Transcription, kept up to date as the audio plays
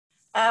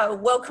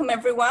Welcome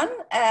everyone.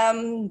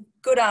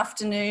 Good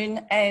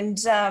afternoon and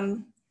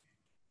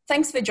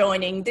thanks for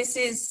joining. This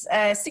is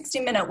a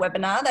 60-minute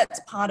webinar that's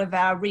part of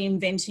our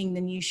Reinventing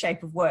the New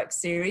Shape of Work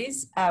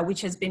series,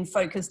 which has been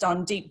focused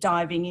on deep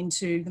diving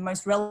into the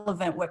most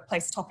relevant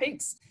workplace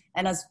topics.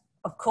 And as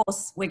of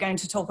course, we're going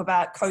to talk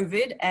about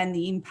COVID and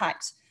the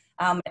impact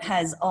it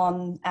has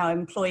on our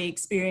employee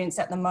experience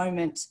at the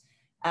moment.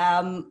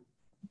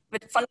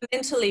 But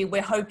fundamentally,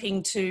 we're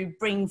hoping to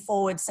bring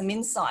forward some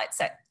insights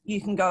that you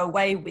can go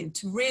away with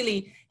to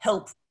really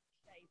help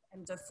shape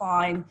and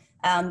define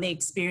the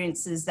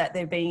experiences that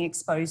they're being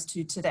exposed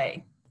to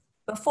today.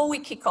 Before we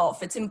kick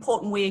off, it's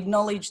important we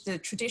acknowledge the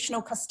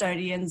traditional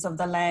custodians of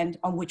the land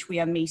on which we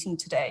are meeting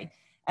today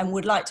and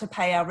would like to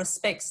pay our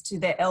respects to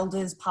their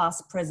elders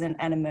past, present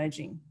and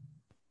emerging.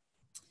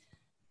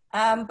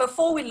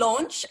 Before we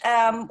launch,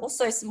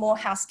 also some more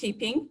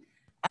housekeeping.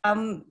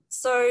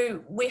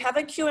 So we have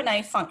a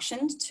Q&A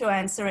function to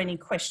answer any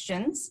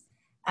questions,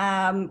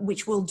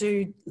 which we'll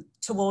do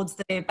towards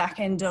the back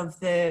end of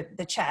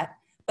the chat.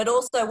 But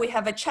also we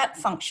have a chat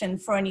function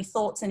for any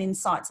thoughts and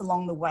insights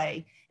along the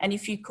way. And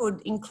if you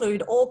could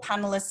include all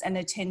panelists and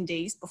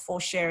attendees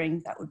before sharing,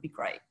 that would be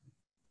great.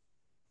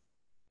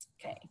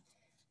 Okay.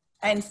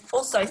 And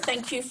also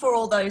thank you for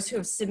all those who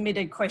have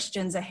submitted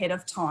questions ahead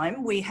of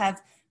time. We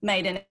have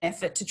made an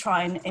effort to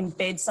try and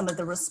embed some of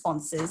the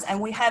responses,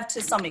 and we have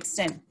to some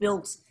extent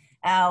built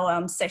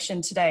our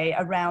session today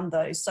around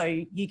those, so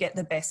you get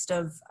the best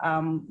of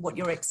what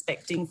you're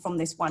expecting from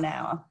this 1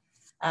 hour.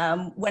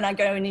 When I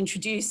go and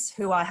introduce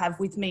who I have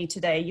with me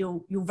today,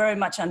 you'll very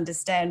much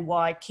understand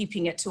why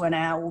keeping it to an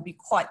hour will be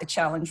quite the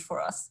challenge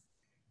for us.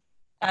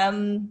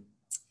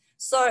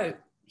 So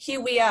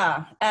here we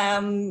are,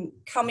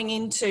 coming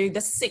into the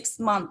 6th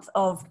month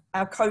of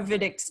our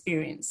COVID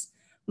experience.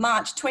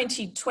 March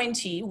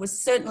 2020 was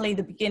certainly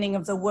the beginning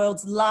of the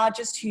world's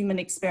largest human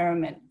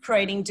experiment,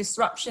 creating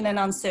disruption and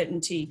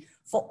uncertainty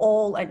for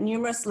all at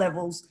numerous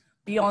levels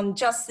beyond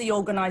just the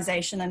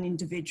organisation and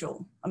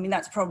individual. I mean,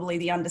 that's probably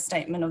the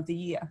understatement of the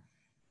year.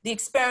 The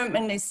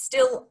experiment is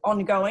still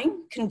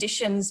ongoing,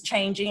 conditions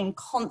changing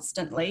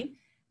constantly,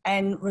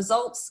 and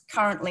results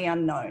currently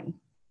unknown.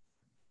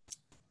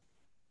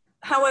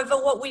 However,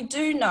 what we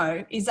do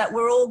know is that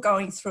we're all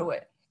going through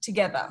it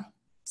together.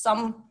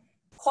 Some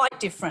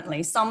quite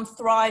differently, some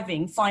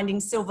thriving, finding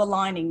silver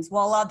linings,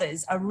 while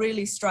others are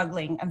really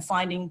struggling and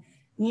finding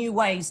new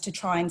ways to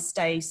try and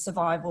stay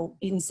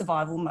in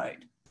survival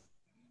mode.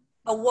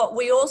 But what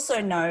we also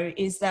know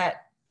is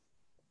that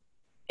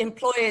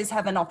employers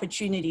have an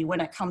opportunity when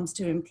it comes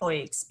to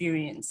employee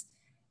experience,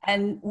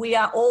 and we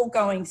are all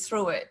going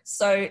through it.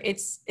 So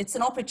it's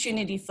an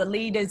opportunity for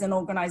leaders and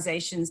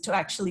organizations to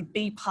actually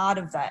be part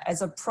of that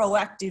as a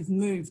proactive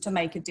move to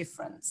make a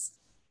difference.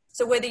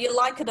 So whether you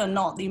like it or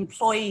not, the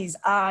employees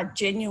are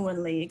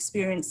genuinely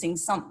experiencing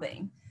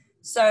something.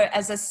 So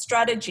as a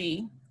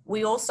strategy,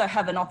 we also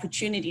have an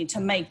opportunity to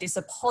make this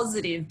a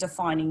positive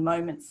defining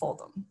moment for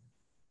them.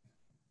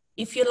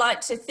 If you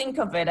like to think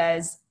of it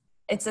as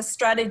it's a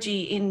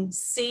strategy in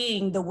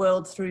seeing the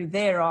world through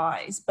their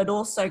eyes, but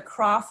also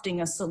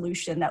crafting a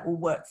solution that will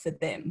work for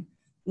them,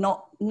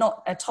 not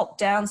a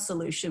top-down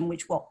solution,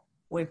 which what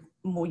we're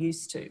more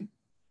used to.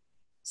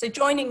 So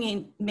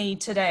joining me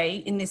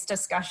today in this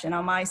discussion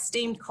are my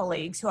esteemed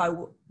colleagues who I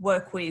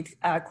work with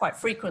quite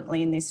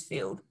frequently in this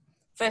field.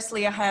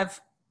 Firstly, I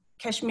have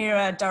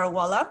Kashmira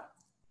Darawala.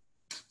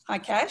 Hi,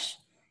 Kash.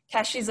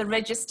 Kash is a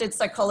registered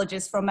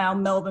psychologist from our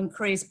Melbourne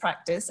careers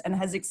practice and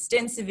has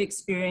extensive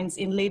experience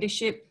in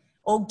leadership,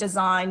 org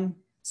design,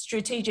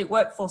 strategic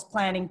workforce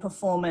planning,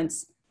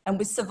 performance, and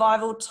with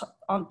survival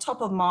on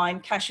top of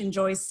mind, Kash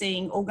enjoys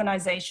seeing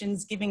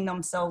organisations giving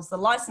themselves the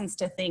license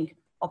to think,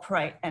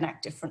 operate and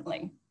act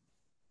differently.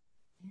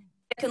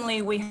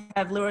 Secondly, we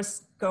have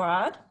Lewis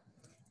Gorard,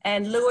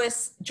 and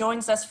Lewis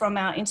joins us from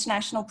our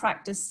international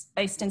practice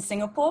based in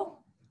Singapore.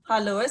 Hi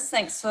Lewis,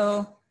 thanks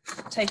for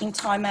taking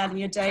time out of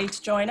your day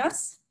to join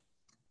us.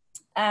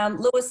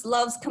 Lewis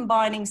loves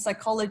combining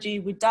psychology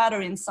with data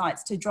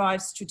insights to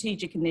drive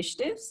strategic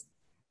initiatives.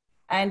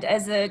 And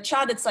as a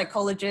chartered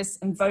psychologist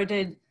and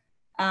voted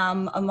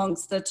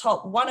amongst the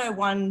top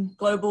 101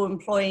 global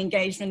employee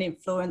engagement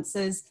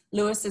influencers,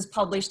 Lewis has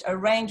published a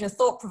range of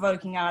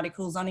thought-provoking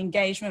articles on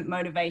engagement,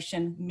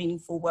 motivation,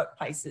 meaningful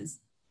workplaces.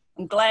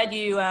 I'm glad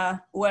you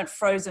weren't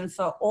frozen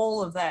for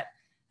all of that,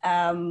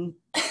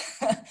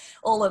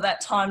 all of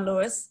that time,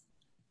 Lewis.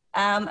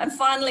 And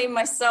finally,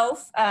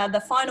 myself,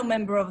 the final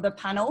member of the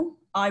panel.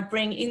 I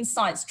bring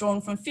insights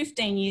drawn from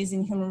 15 years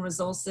in human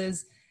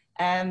resources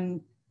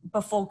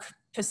before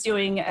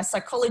pursuing a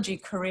psychology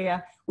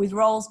career with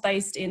roles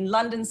based in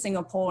London,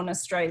 Singapore and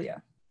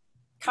Australia.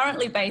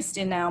 Currently based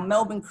in our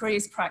Melbourne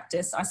careers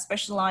practice, I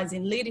specialise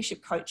in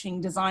leadership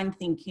coaching, design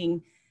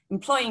thinking,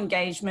 employee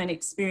engagement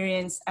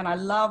experience, and I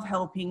love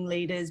helping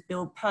leaders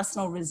build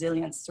personal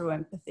resilience through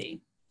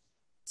empathy.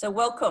 So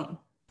welcome.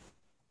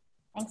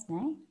 Thanks,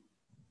 Mary.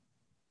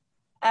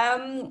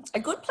 A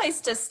good place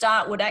to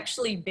start would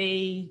actually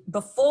be,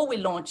 before we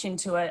launch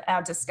into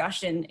our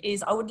discussion,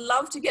 is I would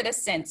love to get a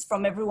sense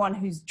from everyone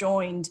who's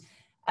joined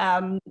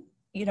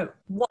you know,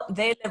 what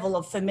their level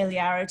of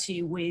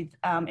familiarity with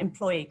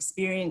employee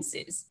experience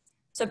is.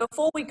 So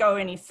before we go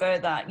any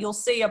further, you'll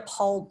see a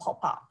poll pop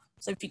up.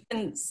 So if you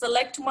can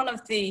select one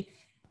of the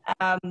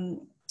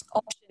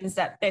options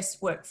that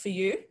best work for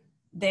you,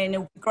 then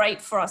it'll be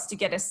great for us to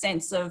get a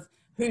sense of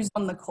who's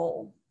on the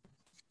call.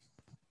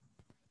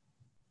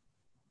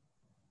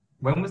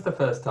 When was the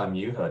first time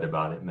you heard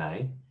about it,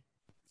 May?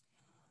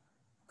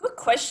 Good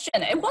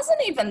question. It wasn't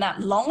even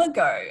that long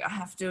ago, I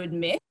have to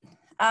admit.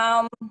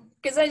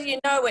 Because as you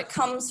know, it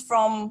comes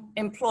from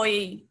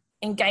employee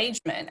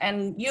engagement,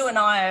 and you and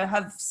I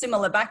have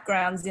similar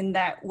backgrounds in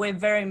that we're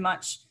very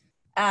much,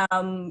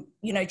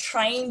 you know,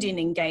 trained in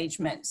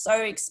engagement.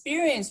 So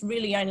experience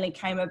really only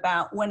came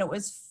about when it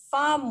was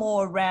far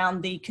more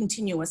around the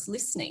continuous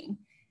listening.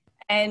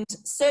 And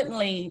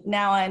certainly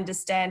now I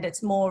understand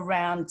it's more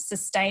around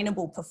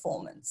sustainable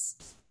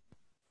performance.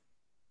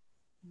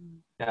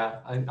 Yeah,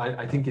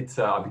 I think it's,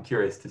 I'd be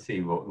curious to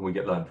see what we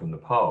get learned from the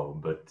poll,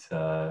 but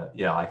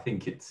yeah, I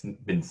think it's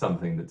been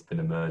something that's been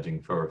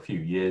emerging for a few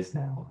years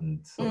now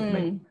and sort of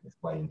making its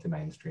way into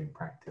mainstream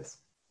practice.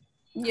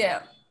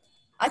 Yeah,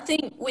 I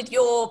think with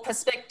your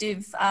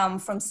perspective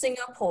from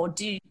Singapore,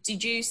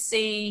 did you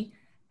see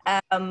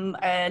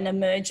an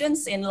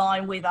emergence in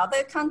line with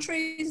other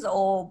countries,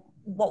 or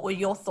what were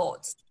your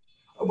thoughts?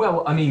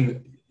 Well, I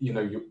mean, you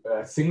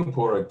know,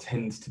 Singapore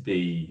tends to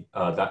be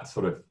that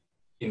sort of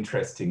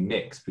interesting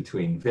mix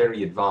between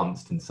very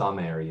advanced in some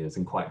areas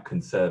and quite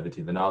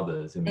conservative in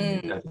others. I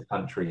mean, as a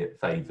country, it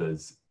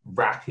favors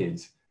rapid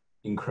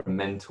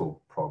incremental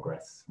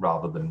progress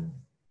rather than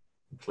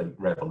complete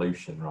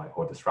revolution, right,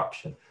 or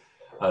disruption.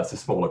 It's a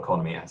small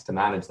economy, it has to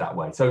manage that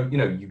way. So, you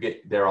know,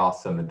 there are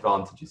some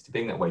advantages to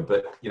being that way,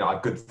 but, you know, I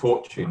have good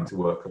fortune to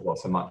work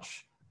across a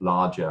much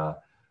larger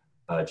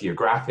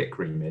geographic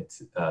remit.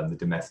 The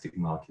domestic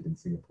market in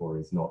Singapore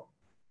is not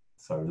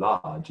so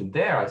large. And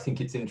there, I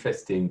think it's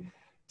interesting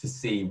to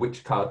see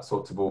which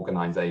sorts of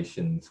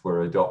organizations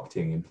were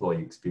adopting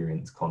employee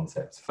experience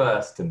concepts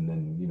first, and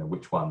then, you know,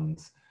 which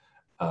ones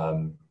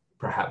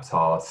perhaps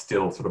are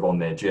still sort of on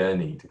their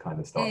journey to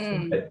kind of start to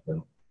embed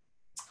them.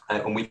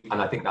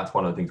 And I think that's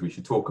one of the things we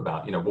should talk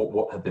about, you know,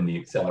 what have been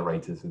the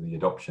accelerators of the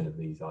adoption of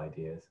these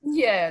ideas?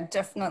 Yeah,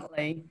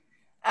 definitely.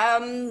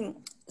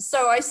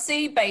 So I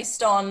see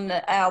based on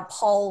our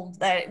poll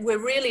that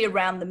we're really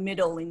around the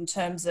middle in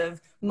terms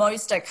of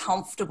most are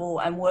comfortable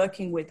and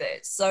working with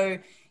it. So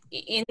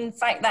in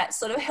fact, that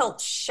sort of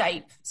helps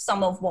shape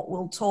some of what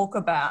we'll talk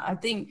about. I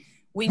think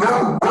we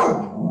know,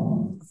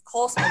 of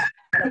course, we'll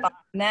talk about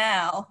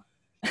now.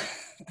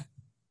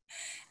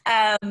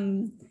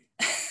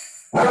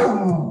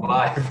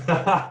 Live.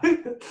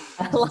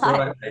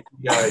 Right,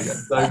 going.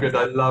 So good.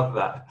 I love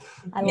that.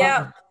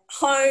 Yeah,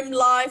 home,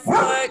 life,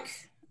 work.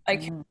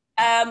 Okay.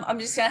 I'm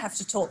just going to have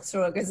to talk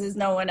through it because there's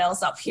no one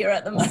else up here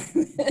at the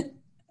moment.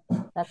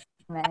 That's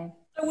amazing.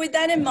 So with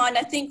that in mind,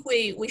 I think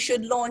we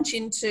should launch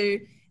into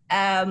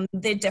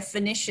the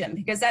definition,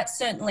 because that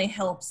certainly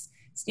helps,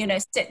 you know,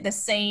 set the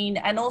scene,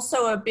 and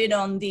also a bit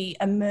on the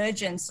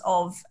emergence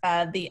of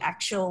the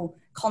actual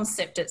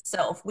concept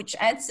itself, which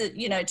answers,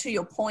 you know, to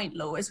your point,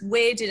 Lewis,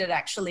 where did it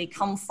actually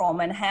come from,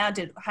 and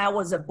how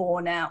was it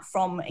born out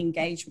from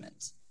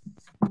engagement?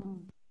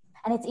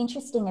 And it's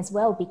interesting as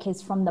well,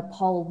 because from the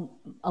poll,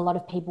 a lot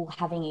of people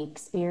having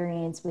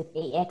experience with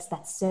EX,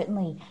 that's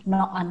certainly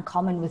not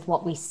uncommon with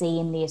what we see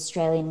in the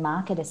Australian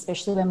market,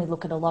 especially when we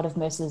look at a lot of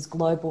Mercer's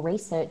global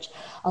research.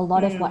 A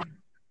lot of what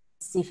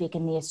Pacific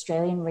in the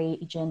Australian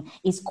region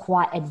is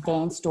quite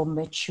advanced or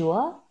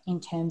mature in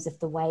terms of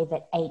the way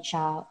that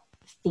HR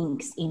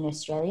thinks in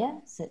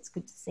Australia. So it's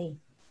good to see.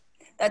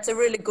 That's a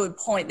really good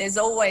point. There's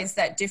always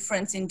that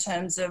difference in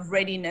terms of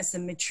readiness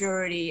and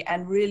maturity,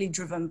 and really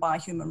driven by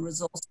human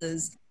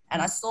resources.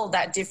 And I saw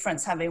that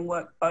difference having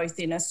worked both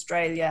in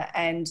Australia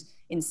and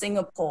in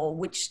Singapore,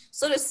 which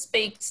sort of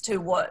speaks to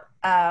what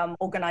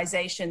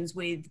organisations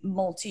with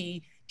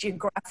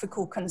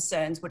multi-geographical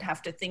concerns would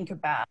have to think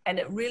about. And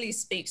it really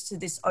speaks to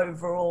this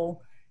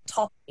overall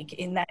topic,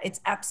 in that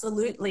it's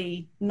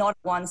absolutely not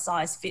one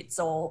size fits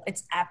all.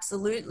 It's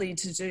absolutely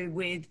to do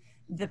with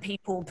the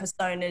people,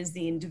 personas,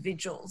 the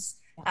individuals.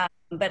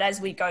 But as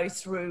we go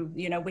through,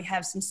 you know, we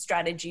have some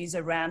strategies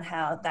around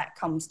how that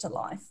comes to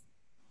life.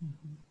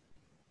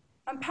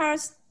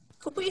 Paris,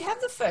 could we have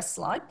the first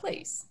slide,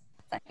 please?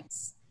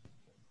 Thanks.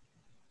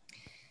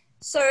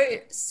 So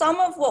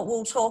some of what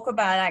we'll talk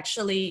about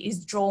actually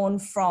is drawn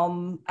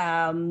from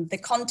the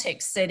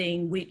context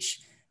setting,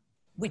 which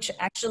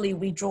actually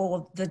we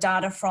draw the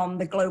data from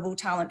the Global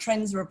Talent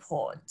Trends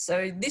report.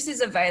 So this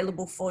is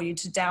available for you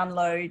to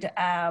download,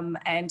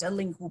 and a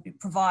link will be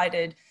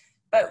provided.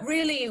 But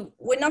really,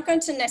 we're not going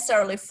to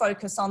necessarily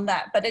focus on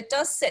that, but it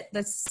does set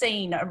the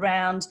scene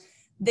around,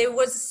 there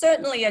was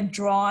certainly a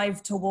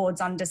drive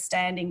towards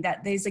understanding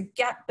that there's a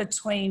gap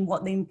between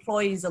what the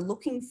employees are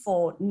looking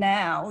for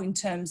now in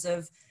terms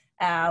of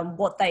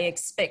what they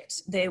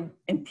expect their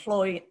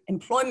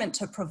employment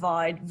to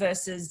provide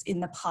versus in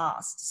the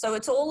past. So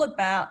it's all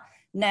about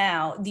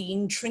now the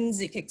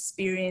intrinsic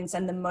experience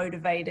and the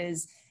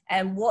motivators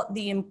and what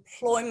the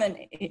employment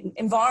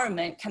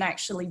environment can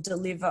actually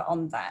deliver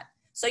on that.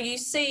 So you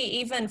see,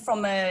 even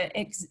from an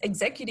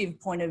executive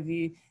point of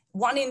view,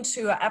 1 in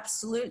 2 are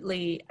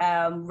absolutely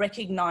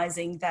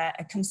recognizing that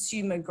a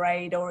consumer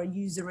grade or a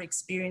user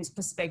experience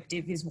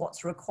perspective is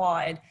what's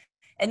required.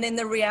 And then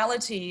the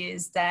reality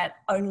is that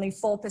only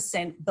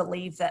 4%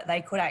 believe that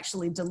they could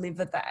actually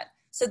deliver that.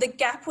 So the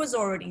gap was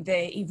already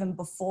there even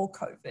before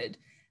COVID.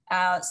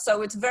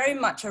 So it's very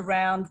much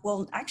around,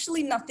 well,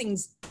 actually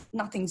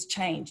nothing's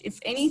changed. If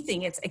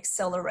anything, it's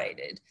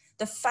accelerated.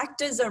 The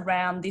factors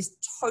around this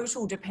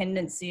total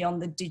dependency on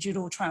the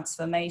digital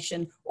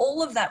transformation,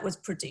 all of that was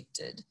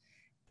predicted.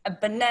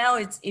 But now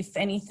it's, if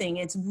anything,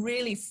 it's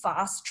really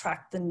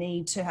fast-tracked the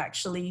need to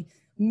actually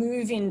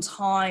move in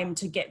time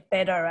to get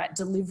better at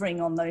delivering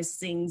on those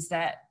things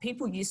that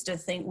people used to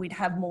think we'd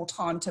have more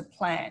time to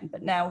plan,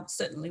 but now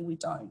certainly we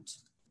don't.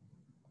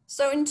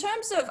 So in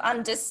terms of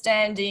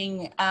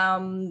understanding,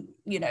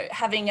 you know,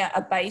 having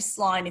a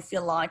baseline, if you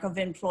like, of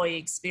employee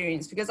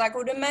experience, because I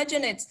could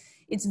imagine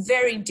it's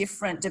very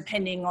different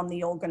depending on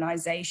the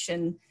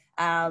organization,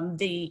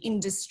 the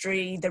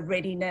industry, the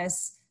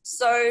readiness.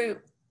 So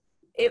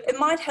it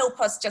might help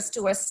us just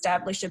to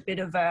establish a bit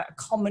of a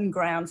common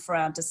ground for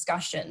our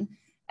discussion.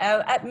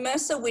 At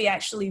Mercer, we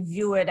actually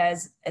view it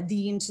as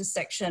the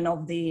intersection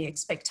of the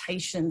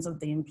expectations of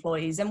the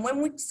employees. And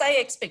when we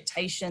say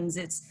expectations,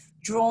 it's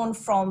drawn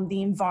from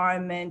the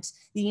environment,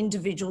 the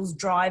individual's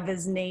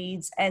driver's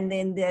needs, and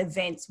then the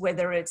events,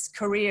 whether it's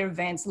career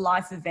events,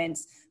 life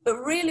events. But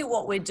really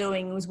what we're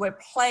doing is we're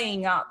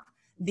playing up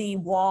the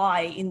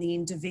why in the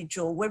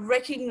individual. We're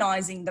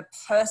recognizing the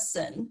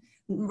person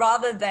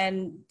rather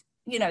than,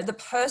 you know, the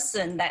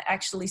person that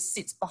actually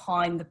sits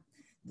behind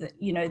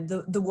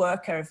the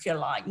worker, if you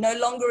like. No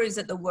longer is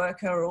it the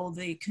worker or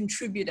the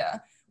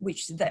contributor,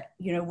 which that,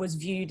 you know, was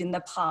viewed in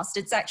the past.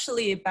 It's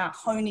actually about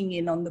honing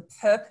in on the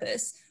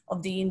purpose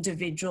of the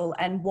individual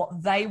and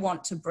what they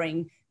want to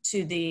bring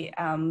to the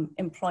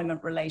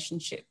employment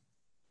relationship.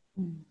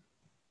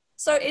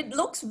 So it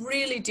looks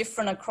really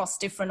different across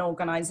different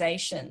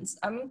organizations.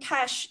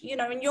 Cash, you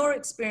know, in your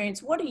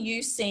experience, what are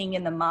you seeing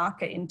in the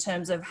market in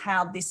terms of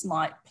how this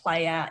might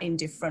play out in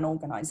different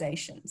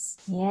organizations?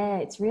 Yeah,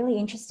 it's really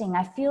interesting.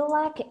 I feel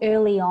like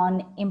early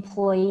on,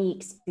 employee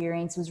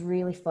experience was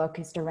really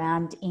focused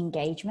around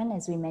engagement,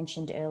 as we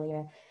mentioned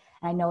earlier.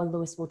 I know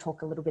Lewis will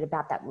talk a little bit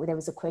about that. There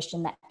was a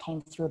question that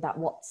came through about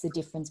what's the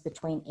difference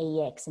between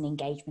EX and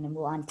engagement, and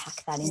we'll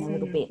unpack that in a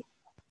little bit.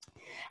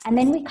 And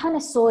then we kind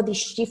of saw this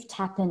shift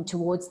happen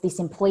towards this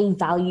employee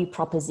value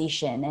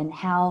proposition and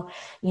how,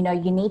 you know,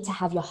 you need to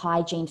have your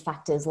hygiene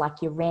factors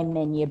like your REM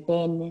and your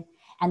BEN,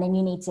 and then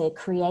you need to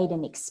create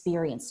an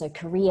experience. So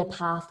career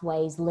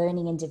pathways,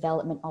 learning and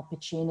development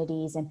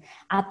opportunities. And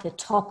at the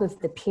top of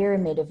the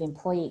pyramid of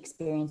employee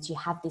experience, you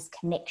have this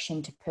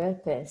connection to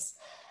purpose.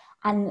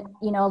 And,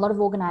 you know, a lot of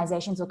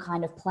organizations are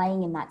kind of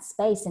playing in that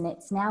space, and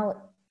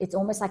it's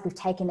almost like we've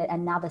taken it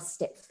another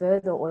step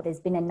further, or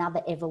there's been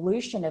another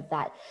evolution of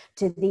that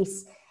to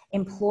this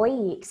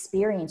employee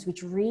experience,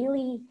 which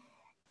really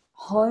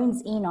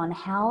hones in on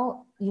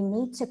how you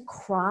need to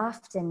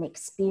craft an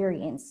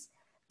experience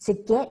to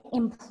get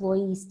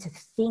employees to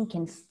think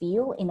and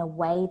feel in a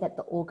way that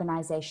the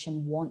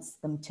organization wants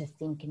them to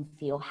think and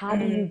feel. How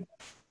do you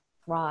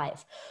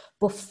thrive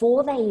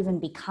before they even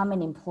become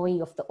an employee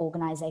of the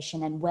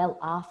organization and well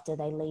after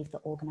they leave the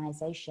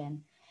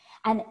organization?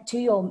 And to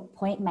your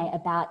point, mate,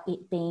 about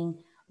it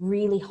being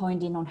really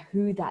honed in on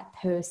who that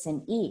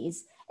person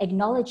is,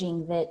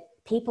 acknowledging that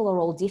people are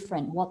all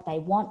different. What they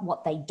want,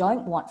 what they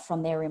don't want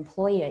from their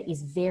employer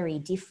is very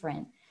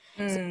different.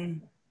 So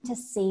to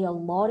see a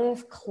lot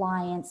of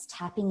clients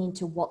tapping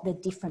into what the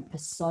different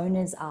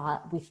personas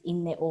are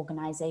within their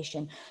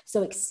organization.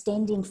 So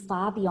extending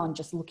far beyond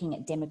just looking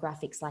at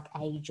demographics like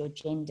age or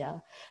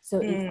gender. So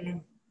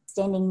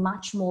extending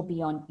much more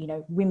beyond, you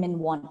know, women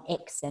want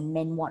X and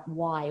men want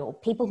Y, or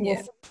people who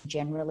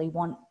generally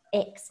want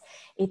X.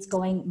 It's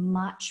going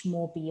much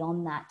more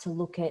beyond that to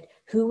look at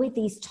who are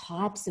these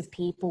types of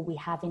people we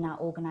have in our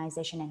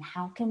organization and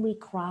how can we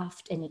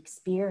craft an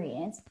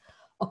experience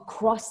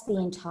across the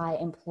entire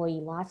employee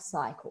life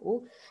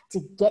cycle to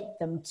get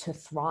them to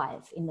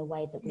thrive in the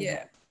way that we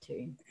want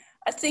to.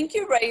 I think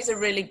you raise a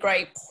really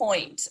great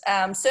point.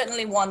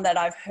 Certainly one that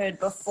I've heard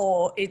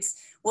before. It's,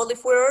 well,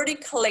 if we're already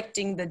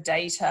collecting the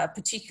data,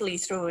 particularly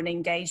through an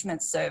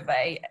engagement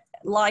survey,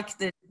 like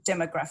the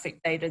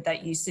demographic data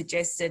that you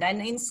suggested,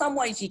 and in some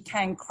ways you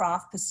can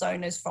craft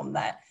personas from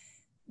that,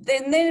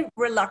 then they're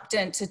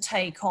reluctant to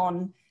take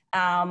on,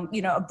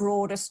 you know, a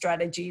broader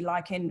strategy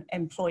like an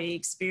employee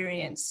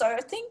experience. So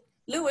I think,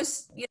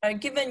 Lewis, you know,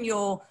 given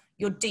your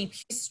deep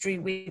history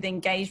with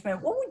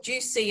engagement, what would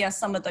you see as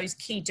some of those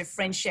key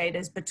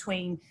differentiators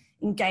between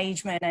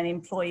engagement and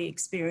employee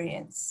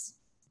experience?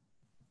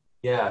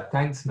 Yeah,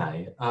 thanks,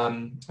 May.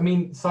 I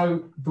mean,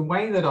 so the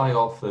way that I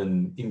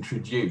often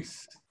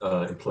introduce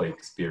employee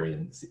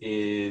experience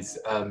is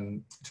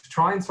to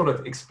try and sort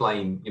of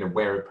explain, you know,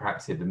 where it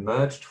perhaps it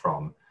emerged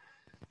from.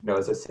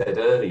 as I said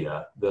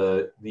earlier,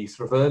 the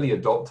sort of early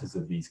adopters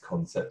of these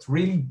concepts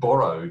really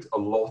borrowed a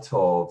lot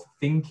of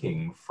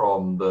thinking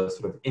from the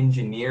sort of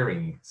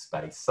engineering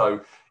space.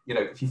 So,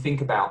 if you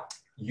think about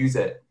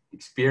user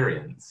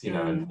experience,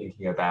 and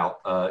thinking about,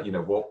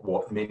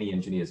 what many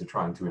engineers are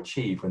trying to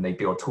achieve when they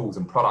build tools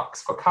and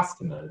products for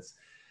customers,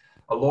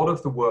 a lot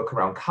of the work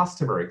around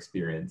customer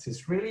experience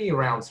is really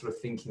around sort of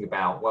thinking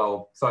about,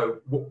 well, so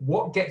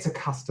what gets a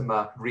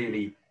customer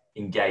really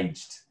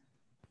engaged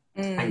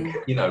and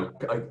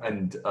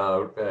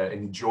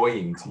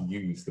enjoying to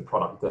use the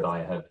product that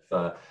I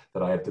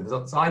have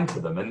designed for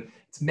them. And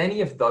it's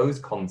many of those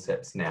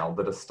concepts now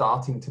that are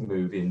starting to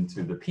move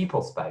into the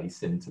people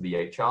space, into the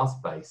HR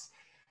space,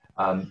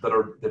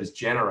 that is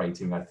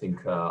generating, I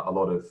think, a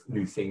lot of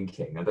new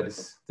thinking, and that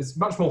is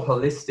much more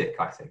holistic,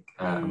 I think,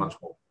 much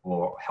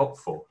more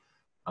helpful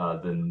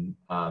than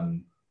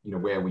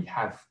where we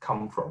have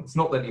come from. It's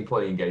not that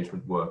employee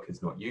engagement work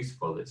is not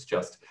useful, it's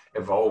just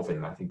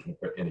evolving, I think,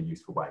 in a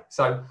useful way.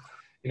 So,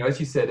 as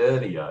you said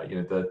earlier,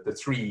 the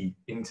three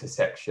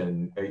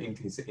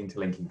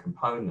interlinking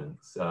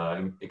components,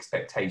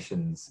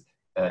 expectations,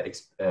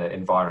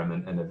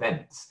 environment, and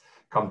events,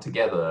 come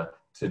together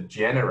to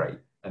generate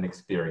an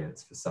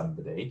experience for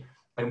somebody.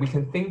 And we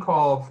can think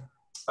of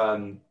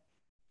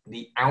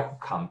the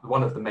outcome,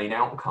 one of the main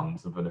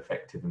outcomes of an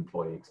effective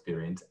employee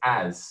experience,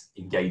 as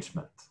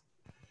engagement.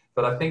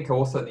 But I think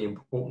also the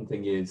important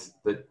thing is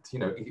that,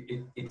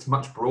 it's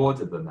much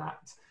broader than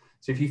that.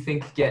 So if you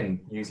think, again,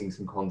 using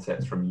some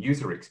concepts from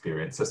user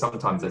experience, so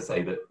sometimes I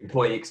say that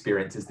employee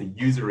experience is the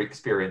user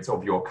experience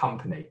of your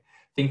company.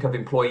 Think of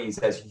employees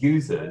as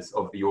users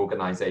of the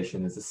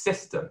organization as a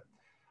system.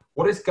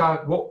 What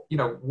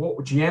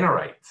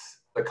generates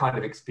the kind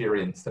of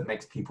experience that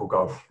makes people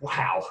go,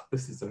 wow,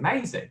 this is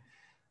amazing?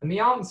 And the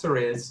answer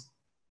is,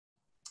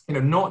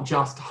 not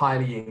just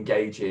highly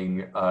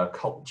engaging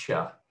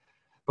culture,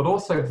 but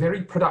also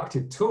very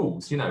productive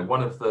tools.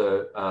 One of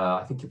the,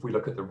 I think if we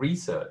look at the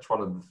research,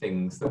 one of the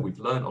things that we've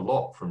learned a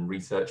lot from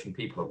researching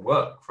people at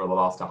work for the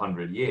last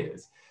 100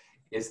 years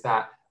is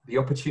that the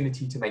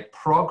opportunity to make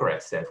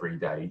progress every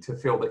day, to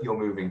feel that you're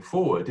moving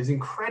forward, is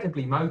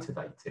incredibly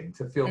motivating.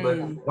 To feel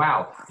that,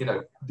 wow,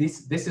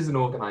 this is an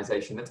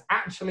organization that's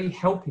actually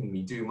helping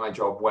me do my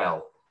job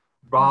well,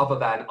 rather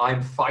than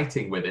I'm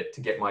fighting with it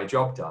to get my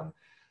job done.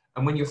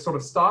 And when you're sort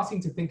of starting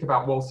to think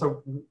about, well,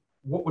 so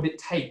what would it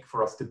take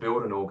for us to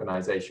build an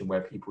organization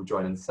where people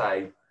join and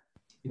say,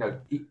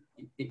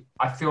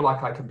 I feel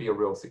like I can be a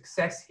real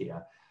success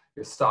here,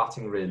 you're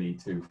starting really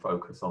to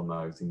focus on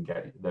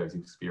those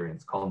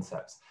experience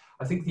concepts.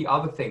 I think the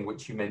other thing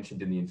which you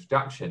mentioned in the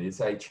introduction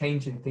is a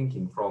change in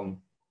thinking from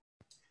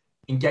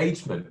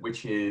engagement,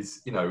 which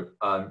is,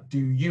 do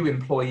you,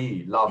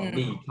 employee, love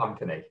me,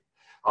 company?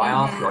 I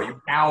ask you, are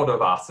you proud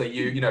of us? Are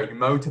you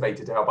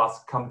motivated to help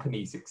us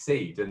company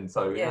succeed? And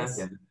so,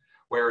 yes.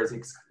 Whereas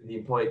the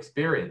employee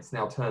experience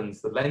now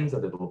turns the lens a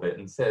little bit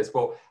and says,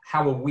 well,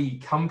 how are we,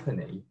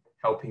 company,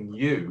 helping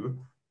you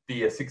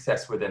be a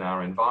success within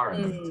our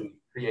environment? And it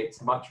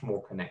creates much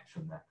more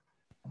connection there.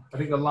 I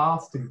think the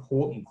last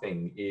important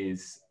thing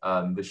is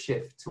the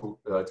shift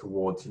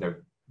towards,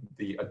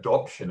 the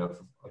adoption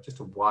of just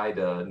a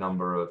wider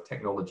number of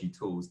technology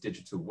tools,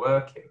 digital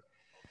working.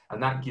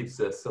 And that gives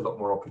us a lot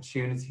more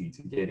opportunity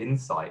to get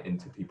insight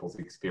into people's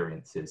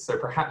experiences. So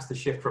perhaps the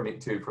shift from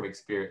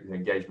experience,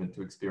 engagement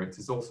to experience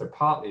is also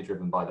partly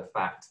driven by the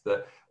fact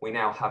that we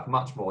now have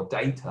much more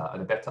data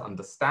and a better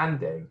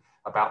understanding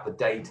about the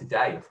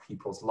day-to-day of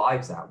people's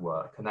lives at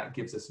work. And that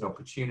gives us an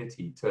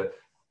opportunity to,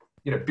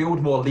 build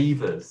more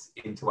levers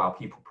into our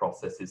people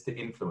processes to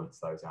influence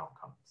those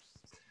outcomes.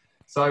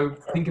 So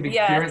think of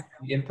experience,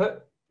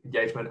 input,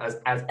 engagement as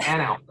an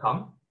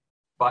outcome,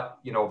 but,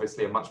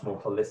 obviously a much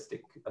more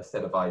holistic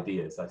set of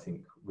ideas, I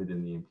think,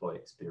 within the employee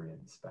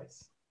experience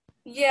space.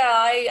 Yeah,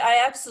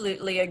 I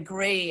absolutely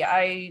agree.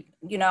 I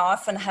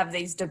often have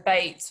these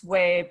debates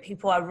where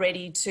people are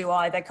ready to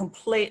either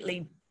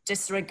completely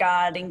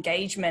disregard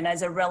engagement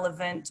as a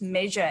relevant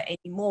measure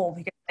anymore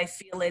because they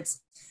feel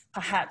it's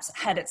perhaps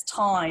had its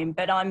time,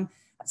 but I'm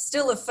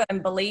still a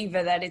firm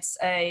believer that it's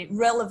a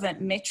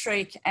relevant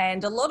metric,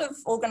 and a lot of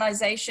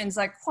organizations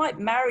are quite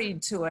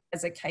married to it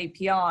as a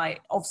KPI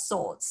of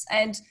sorts.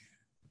 And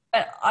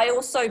I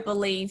also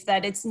believe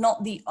that it's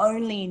not the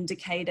only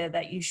indicator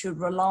that you should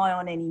rely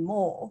on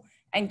anymore.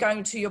 And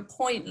going to your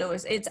point,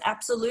 Lewis, it's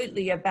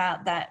absolutely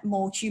about that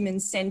more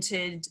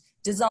human-centered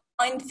design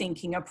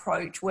thinking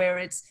approach where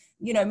it's,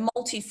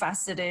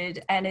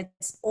 multifaceted and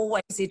it's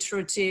always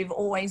iterative,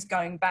 always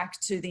going back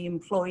to the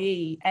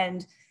employee.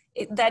 And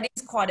that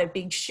is quite a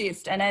big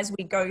shift. And as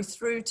we go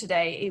through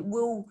today, it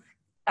will,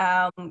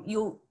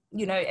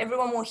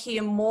 everyone will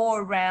hear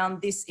more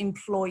around this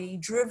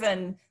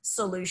employee-driven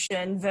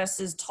solution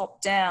versus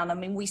top-down. I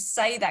mean, we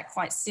say that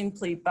quite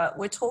simply, but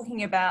we're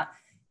talking about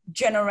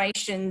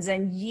generations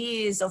and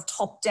years of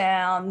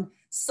top-down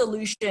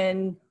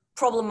solution,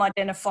 problem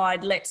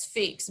identified, let's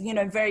fix,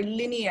 very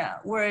linear.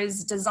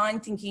 Whereas design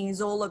thinking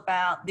is all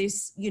about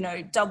this,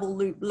 double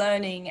loop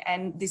learning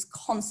and this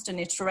constant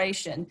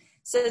iteration.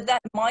 So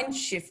that mind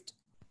shift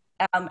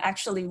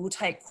actually will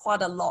take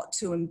quite a lot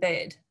to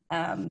embed.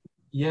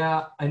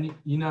 Yeah, and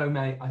you know,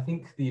 May, I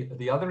think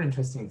the other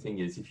interesting thing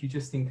is if you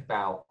just think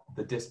about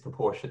the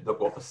disproportion,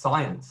 what the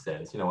science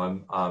says, you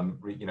know,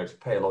 you know, to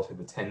pay a lot of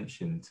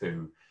attention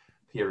to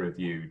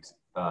peer-reviewed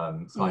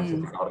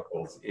scientific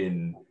articles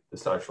in the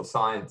social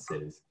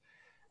sciences,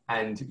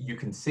 and you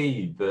can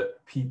see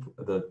that people,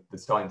 the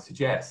science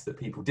suggests that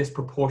people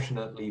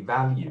disproportionately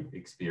value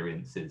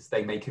experiences.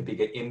 They make a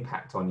bigger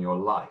impact on your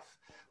life,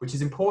 which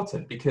is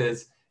important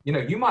because, you know,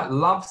 you might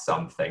love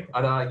something.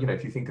 And, you know,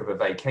 if you think of a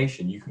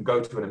vacation, you can go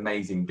to an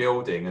amazing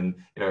building. And,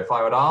 you know, if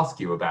I would ask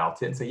you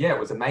about it and say, yeah, it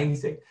was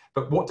amazing.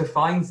 But what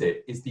defines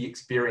it is the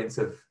experience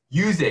of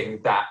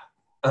using that,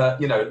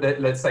 you know,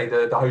 let's say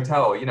the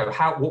hotel, you know,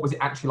 what was it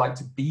actually like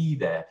to be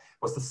there?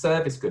 Was the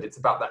service good? It's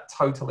about that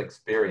total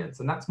experience.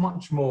 And that's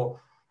much more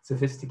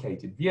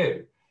sophisticated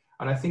view.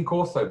 And I think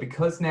also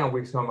because now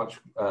we're so much,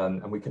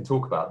 and we can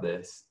talk about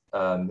this,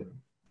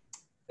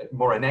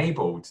 more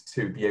enabled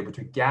to be able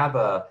to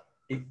gather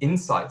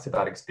insights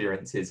about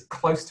experiences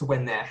close to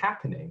when they're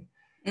happening,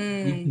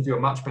 we can do a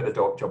much better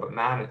job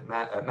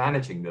at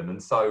managing them.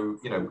 And so,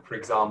 you know, for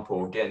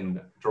example, again,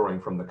 drawing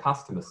from the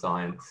customer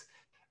science,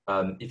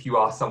 if you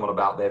ask someone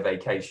about their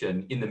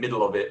vacation in the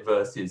middle of it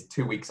versus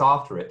 2 weeks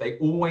after it, they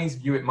always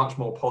view it much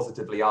more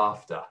positively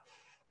after,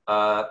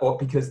 or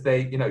because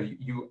they, you know,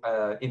 you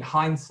in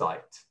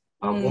hindsight,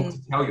 want to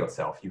tell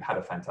yourself you had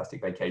a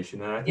fantastic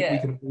vacation. And I think we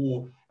can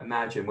all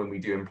imagine when we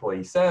do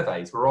employee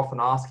surveys, we're often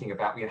asking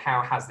about, you know,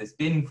 how has this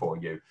been for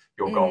you?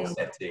 Your goal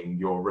setting,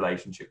 your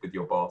relationship with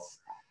your boss.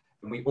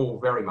 And we all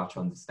very much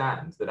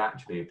understand that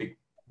actually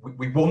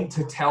we want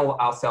to tell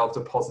ourselves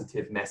a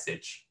positive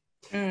message.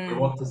 We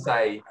want to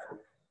say,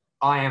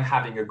 I am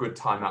having a good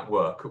time at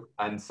work.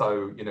 And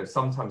so, you know,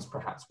 sometimes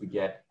perhaps we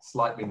get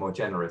slightly more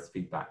generous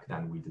feedback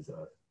than we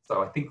deserve.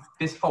 So I think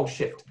this whole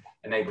shift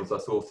enables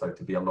us also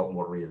to be a lot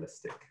more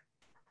realistic.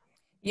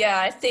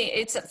 Yeah, I think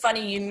it's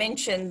funny you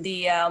mentioned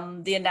the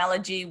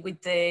analogy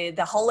with the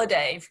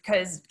holiday,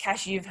 because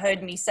Cash, you've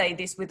heard me say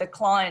this with a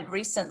client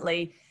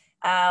recently.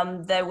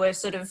 They were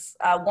sort of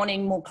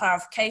wanting more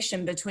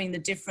clarification between the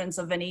difference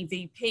of an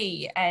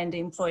EVP and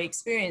employee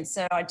experience.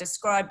 So I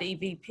described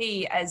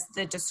EVP as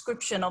the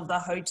description of the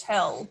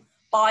hotel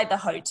by the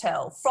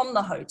hotel, from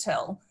the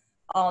hotel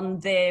on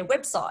their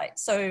website.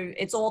 So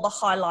it's all the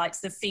highlights,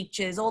 the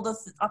features, all the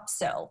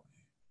upsell.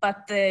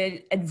 But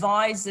the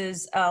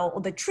advisors or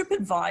the trip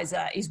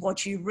advisor is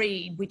what you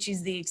read, which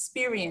is the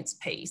experience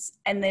piece.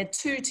 And the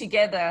two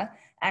together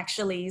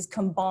actually is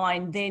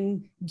combined,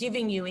 then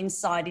giving you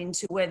insight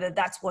into whether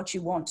that's what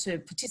you want to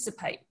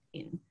participate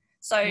in.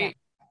 So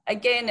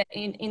again,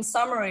 in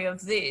summary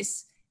of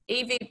this,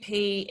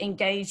 EVP,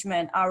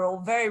 engagement are all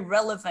very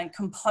relevant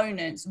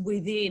components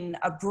within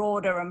a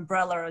broader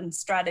umbrella and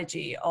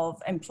strategy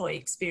of employee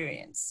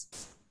experience.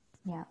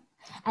 Yeah.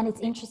 And it's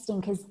interesting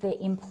because the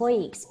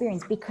employee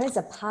experience, because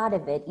a part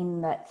of it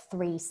in that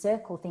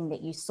 3-circle thing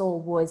that you saw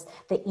was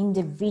the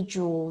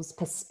individual's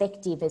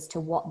perspective as to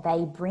what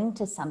they bring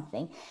to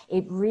something,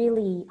 it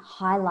really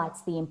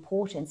highlights the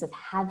importance of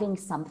having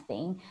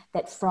something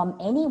that from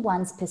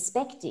anyone's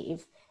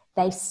perspective,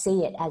 they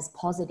see it as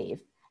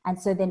positive. And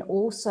so then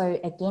also,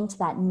 again, to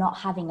that, not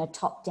having a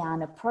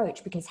top-down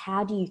approach, because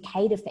how do you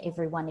cater for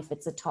everyone if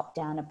it's a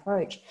top-down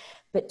approach?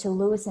 But to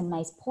Lewis and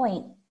May's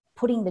point,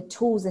 putting the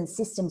tools and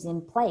systems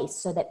in place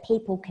so that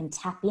people can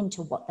tap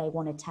into what they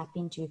want to tap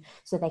into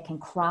so they can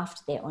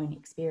craft their own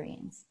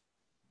experience.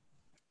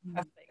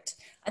 Perfect.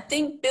 I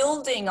think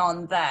building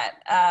on that,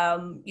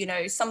 you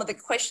know, some of the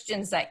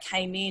questions that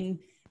came in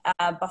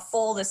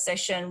before the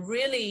session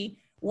really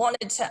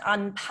wanted to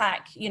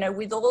unpack, you know,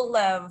 with all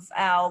of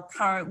our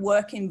current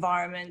work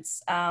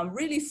environments,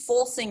 really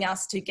forcing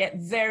us to get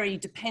very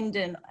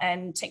dependent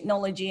and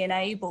technology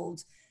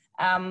enabled.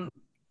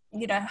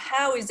 You know,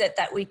 how is it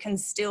that we can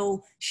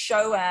still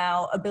show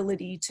our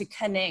ability to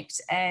connect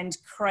and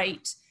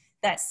create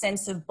that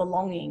sense of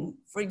belonging?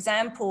 For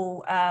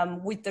example,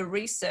 with the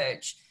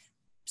research,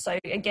 so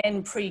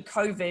again,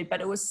 pre-COVID,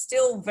 but it was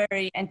still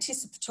very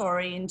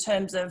anticipatory in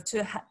terms of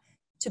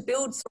to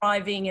build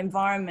thriving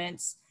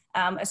environments.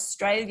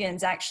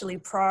 Australians actually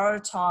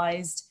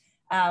prioritised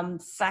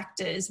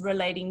factors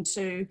relating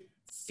to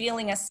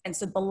feeling a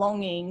sense of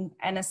belonging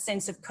and a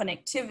sense of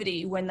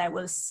connectivity when they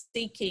were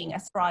seeking a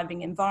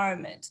thriving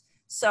environment.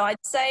 So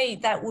I'd say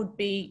that would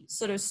be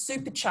sort of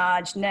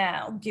supercharged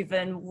now,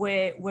 given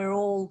we're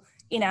all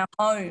in our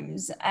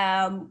homes.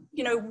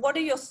 You know, what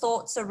are your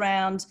thoughts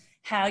around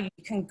how you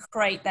can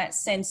create that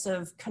sense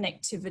of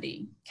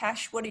connectivity?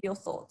 Cash, what are your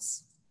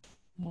thoughts?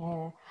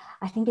 Yeah,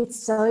 I think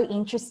it's so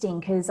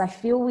interesting because I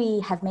feel we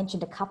have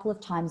mentioned a couple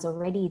of times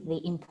already the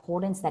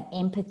importance that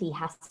empathy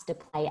has to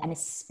play, and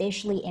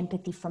especially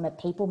empathy from a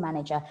people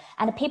manager,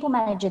 and a people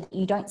manager that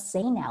you don't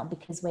see now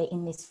because we're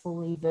in this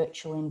fully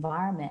virtual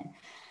environment.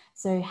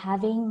 So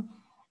having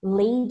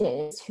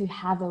leaders who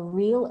have a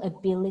real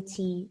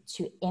ability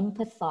to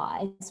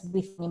empathize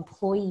with an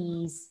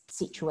employee's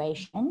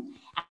situation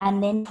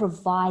and then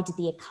provide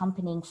the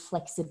accompanying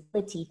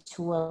flexibility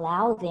to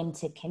allow them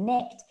to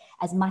connect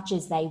as much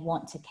as they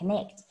want to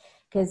connect.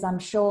 Because I'm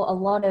sure a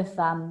lot of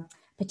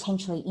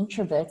potentially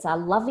introverts are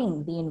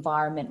loving the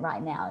environment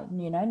right now,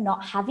 you know,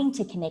 not having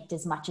to connect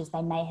as much as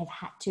they may have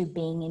had to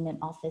being in an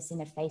office in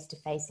a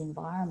face-to-face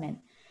environment.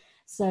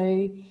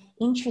 So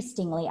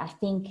interestingly, I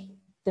think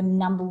the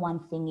number one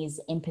thing is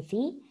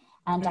empathy.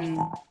 And I think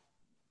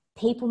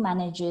people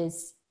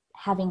managers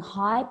having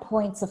high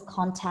points of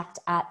contact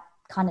at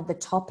kind of the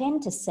top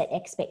end to set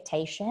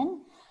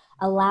expectation,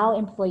 allow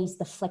employees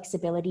the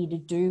flexibility to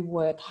do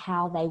work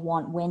how they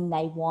want, when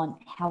they want,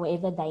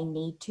 however they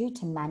need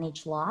to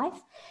manage life.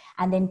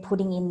 And then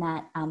putting in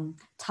that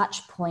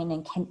touch point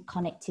and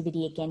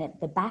connectivity again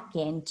at the back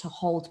end to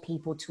hold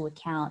people to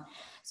account.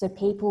 So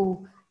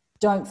people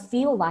don't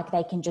feel like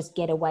they can just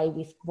get away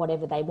with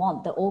whatever they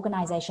want. The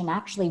organization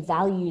actually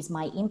values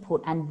my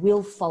input and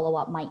will follow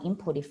up my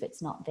input if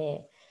it's not there.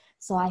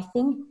 So I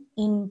think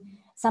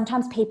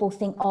sometimes people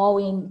think, oh,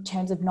 in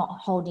terms of not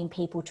holding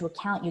people to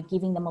account, you're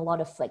giving them a lot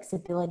of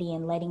flexibility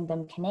and letting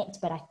them connect.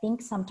 But I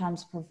think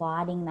sometimes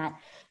providing that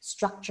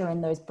structure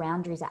and those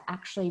boundaries are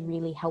actually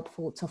really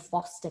helpful to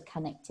foster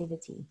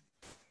connectivity.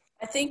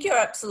 I think you're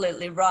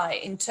absolutely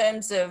right. In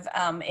terms of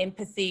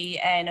empathy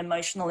and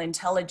emotional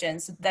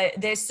intelligence,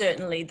 they're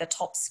certainly the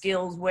top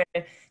skills we're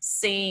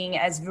seeing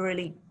as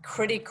really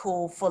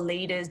critical for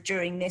leaders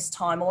during this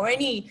time, or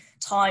any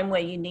time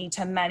where you need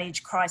to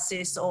manage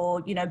crisis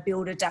or, you know,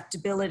 build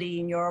adaptability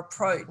in your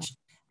approach.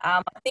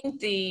 I think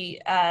the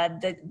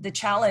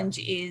challenge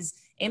is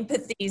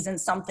empathy isn't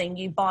something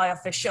you buy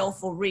off a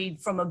shelf or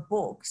read from a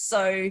book.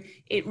 So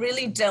it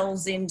really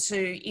delves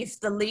into, if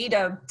the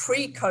leader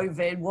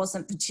pre-COVID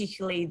wasn't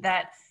particularly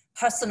that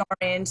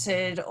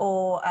person-oriented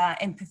or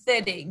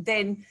empathetic,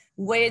 then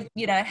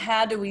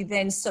how do we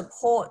then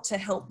support to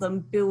help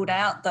them build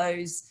out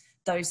those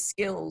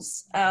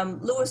skills?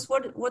 Lewis,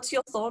 what's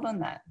your thought on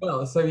that?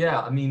 Well, so yeah,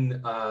 I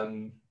mean,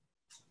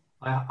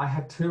 I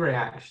had two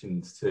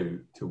reactions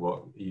to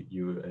what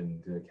you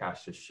and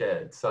Cash just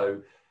shared.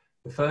 So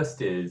the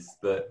first is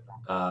that,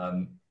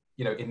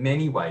 in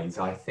many ways,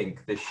 I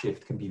think this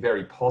shift can be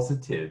very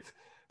positive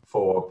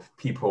for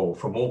people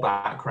from all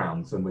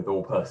backgrounds and with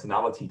all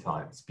personality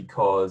types,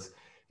 because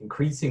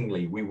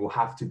increasingly we will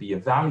have to be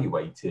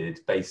evaluated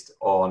based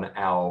on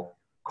our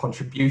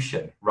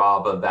contribution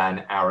rather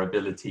than our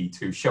ability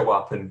to show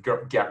up and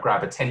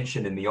grab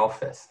attention in the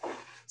office.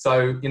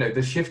 So,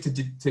 the shift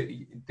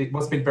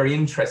what's been very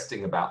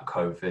interesting about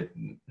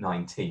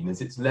COVID-19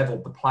 is it's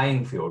leveled the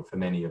playing field for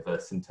many of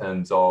us in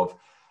terms of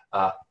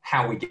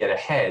how we get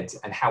ahead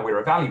and how we're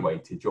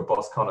evaluated. Your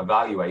boss can't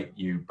evaluate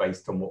you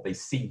based on what they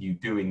see you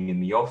doing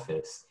in the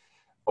office,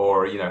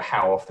 or,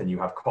 how often you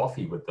have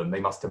coffee with them.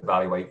 They must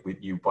evaluate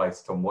with you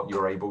based on what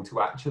you're able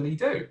to actually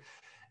do.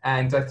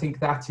 And I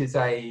think that is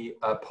a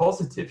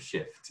positive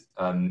shift,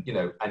 and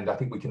I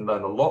think we can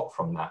learn a lot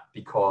from that,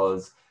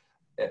 because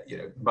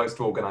most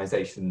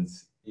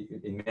organizations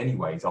in many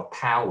ways are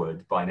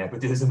powered by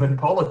nepotism and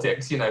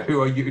politics.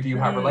 Who do you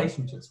have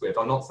relationships with?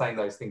 I'm not saying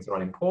those things are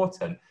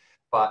unimportant,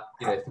 but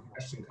if the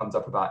question comes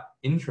up about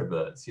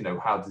introverts,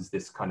 how does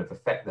this kind of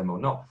affect them or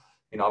not?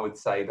 I would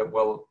say that,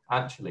 well,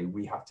 actually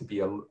we have to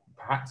be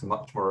perhaps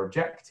much more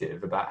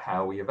objective about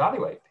how we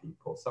evaluate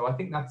people. So I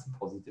think that's a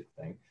positive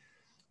thing.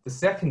 The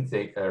second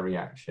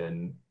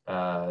reaction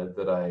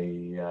that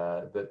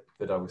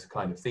I was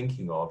kind of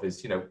thinking of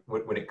is,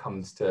 when it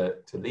comes to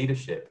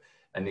leadership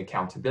and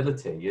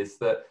accountability, is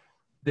that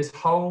this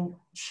whole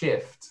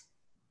shift,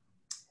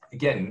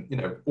 again,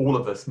 all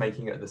of us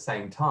making it at the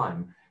same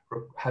time,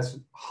 has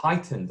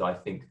heightened, I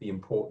think, the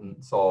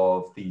importance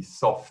of these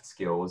soft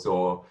skills,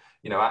 or,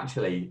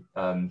 actually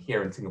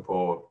here in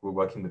Singapore, we're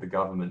working with the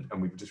government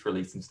and we've just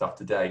released some stuff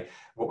today,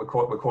 what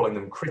we're calling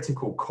them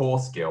critical core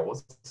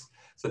skills.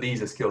 So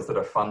these are skills that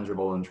are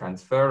fungible and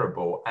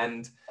transferable.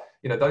 And,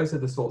 those are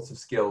the sorts of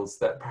skills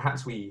that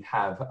perhaps we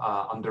have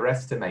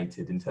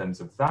underestimated in terms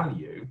of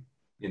value,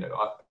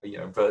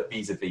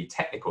 vis-a-vis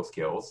technical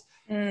skills,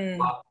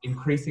 but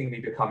increasingly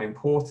become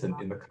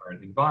important in the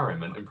current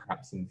environment and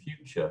perhaps in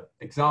future.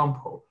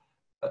 Example,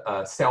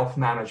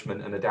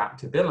 self-management and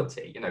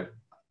adaptability.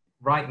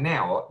 Right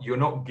now, you're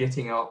not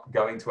getting up,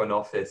 going to an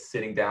office,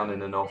 sitting down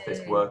in an office,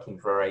 working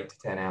for 8 to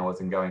 10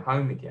 hours and going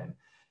home again.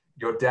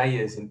 Your day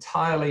is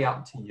entirely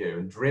up to you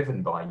and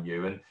driven by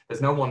you, and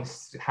there's no one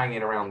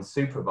hanging around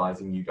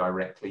supervising you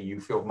directly. You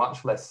feel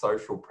much less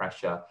social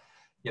pressure.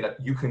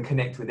 You can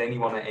connect with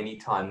anyone at any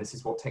time. This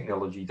is what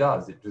technology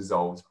does. It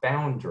dissolves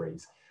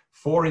boundaries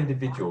for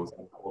individuals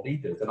and for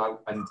leaders.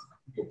 And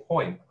your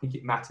point, I think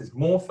it matters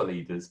more for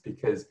leaders,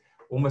 because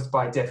almost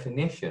by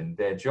definition,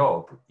 their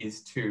job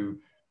is to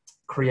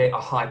create a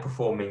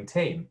high-performing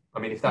team. I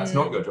mean, if that's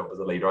not your job as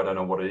a leader, I don't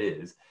know what it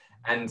is.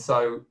 And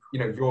so,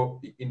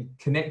 you're in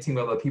connecting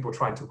with other people,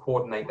 trying to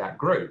coordinate that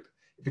group.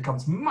 It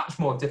becomes much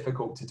more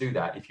difficult to do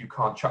that if you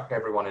can't chuck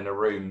everyone in a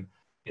room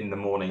in the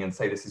morning and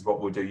say, this is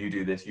what we'll do, you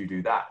do this, you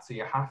do that. So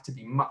you have to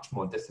be much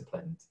more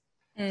disciplined.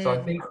 So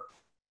I think,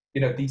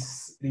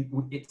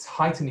 it's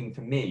heightening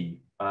for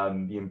me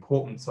the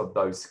importance of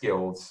those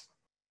skills,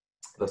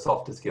 the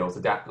softer skills,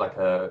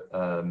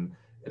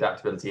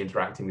 adaptability,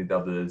 interacting with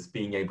others,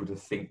 being able to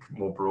think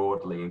more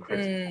broadly, and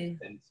critical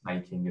sense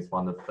making is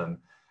one of them,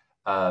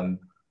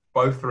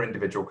 both for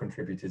individual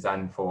contributors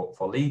and for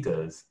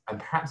leaders, and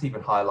perhaps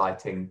even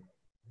highlighting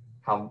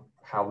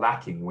how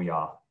lacking we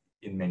are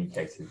in many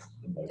cases.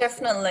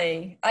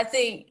 Definitely.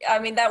 I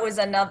mean, that was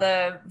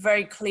another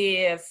very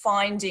clear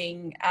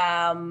finding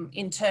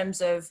in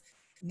terms of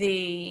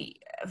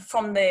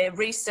from the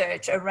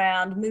research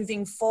around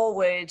moving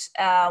forward,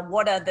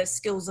 what are the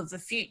skills of the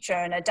future,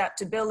 and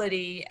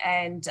adaptability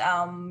and,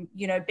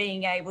 you know,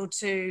 being able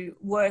to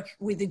work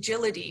with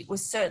agility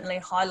was certainly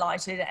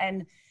highlighted.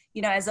 And,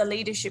 you know, as a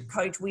leadership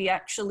coach, we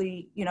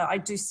actually, you know, I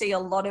do see a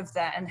lot of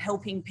that, and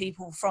helping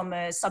people from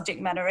a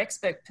subject matter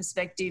expert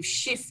perspective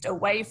shift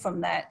away from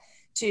that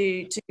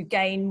to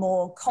gain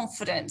more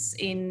confidence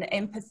in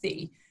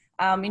empathy.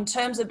 In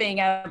terms of being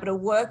able to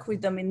work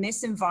with them in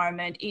this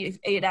environment,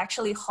 it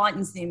actually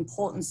heightens the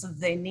importance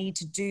of their need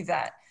to do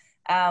that.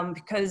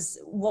 Because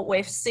what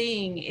we're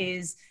seeing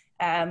is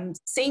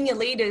senior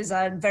leaders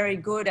are very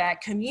good at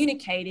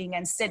communicating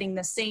and setting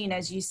the scene,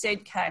 as you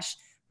said, Cash,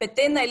 but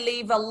then they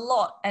leave a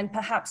lot, and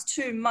perhaps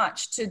too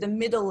much, to the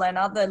middle and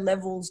other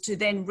levels to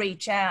then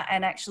reach out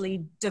and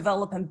actually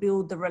develop and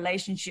build the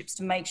relationships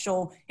to make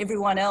sure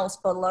everyone else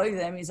below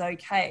them is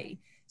okay.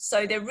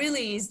 So there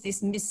really is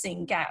this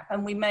missing gap,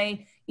 and we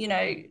may, you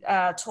know,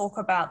 talk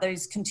about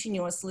those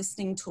continuous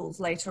listening tools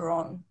later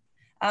on.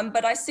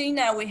 But I see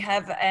now we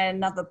have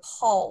another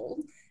poll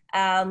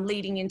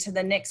leading into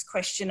the next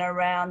question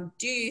around,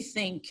 do you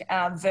think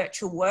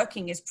virtual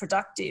working is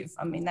productive?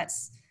 I mean,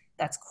 that's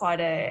quite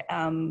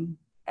an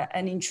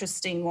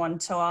interesting one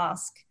to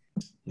ask.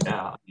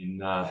 Yeah, I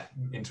mean,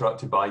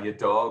 interrupted by your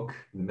dog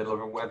in the middle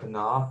of a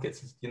webinar,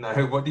 gets, you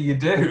know, what do you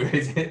do?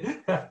 Is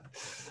it?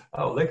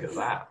 Oh, look at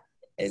that.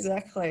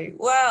 Exactly.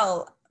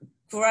 Well,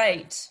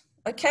 great.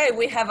 Okay,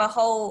 we have a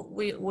whole,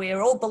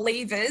 we're all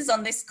believers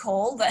on this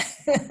call that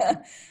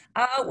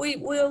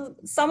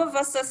some of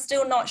us are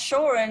still not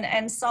sure,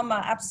 and some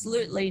are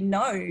absolutely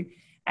no.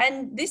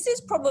 And this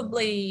is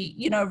probably,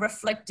 you know,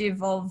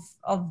 reflective of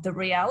the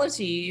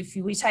reality, if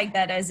we take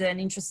that as an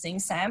interesting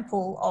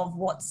sample of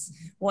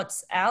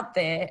what's out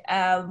there.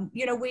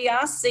 You know, we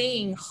are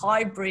seeing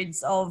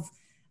hybrids of,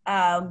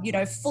 you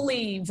know,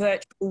 fully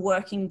virtual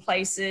working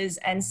places,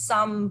 and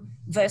some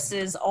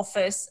versus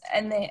office,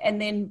 and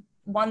then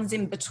ones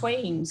in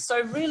between.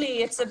 So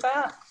really it's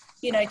about,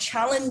 you know,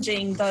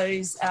 challenging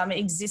those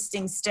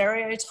existing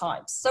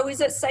stereotypes. So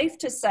is it safe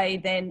to say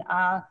then,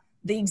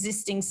 the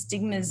existing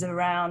stigmas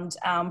around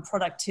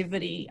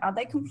productivity, are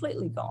they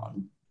completely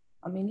gone?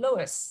 I mean,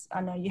 Lewis,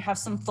 I know you have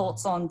some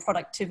thoughts on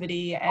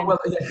productivity, and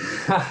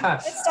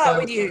let's start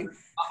with you.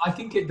 I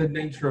think the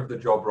nature of the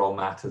job role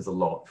matters a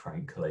lot,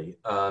 frankly.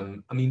 I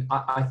mean,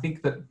 I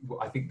think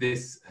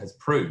this has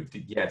proved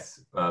that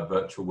yes,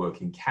 virtual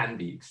working can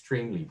be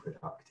extremely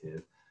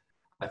productive.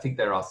 I think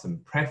there are some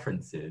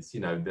preferences,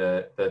 you know,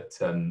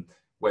 that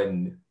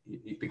when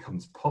it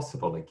becomes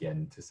possible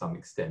again, to some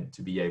extent,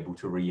 to be able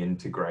to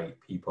reintegrate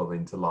people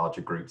into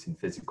larger groups in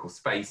physical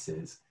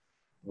spaces,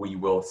 we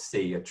will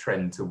see a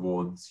trend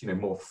towards, you know,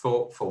 more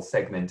thoughtful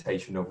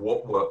segmentation of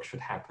what work should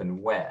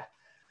happen where.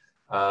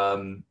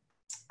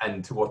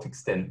 And to what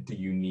extent do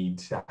you need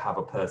to have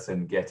a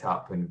person get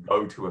up and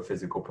go to a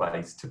physical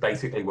place to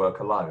basically work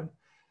alone?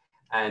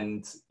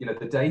 And, you know,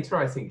 the data,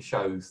 I think,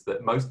 shows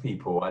that most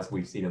people, as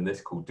we've seen on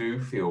this call, do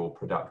feel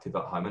productive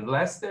at home,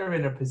 unless they're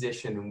in a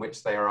position in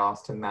which they are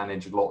asked to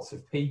manage lots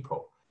of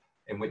people,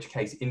 in which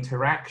case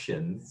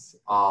interactions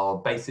are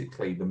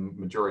basically the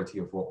majority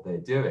of what they're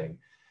doing.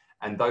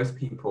 And those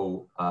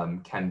people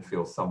can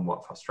feel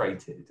somewhat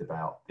frustrated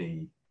about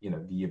the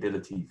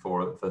ability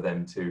for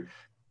them to,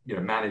 you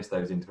know, manage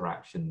those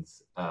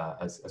interactions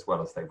as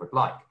well as they would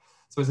like.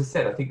 So as I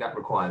said, I think that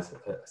requires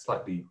a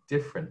slightly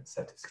different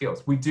set of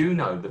skills. We do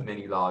know that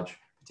many large,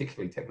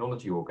 particularly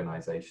technology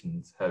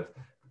organizations, have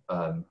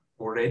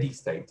already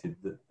stated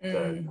that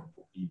will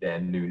be their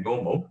new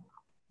normal.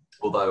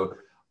 Although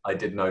I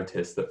did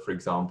notice that, for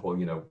example,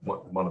 you know,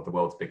 one of the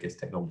world's biggest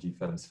technology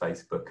firms,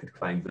 Facebook, had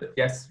claimed that,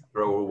 yes,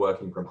 we're all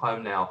working from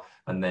home now,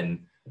 and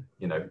then,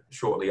 you know,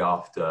 shortly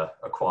after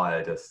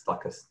acquired a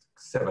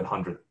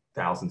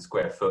 700,000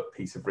 square foot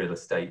piece of real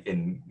estate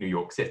in New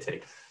York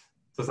City.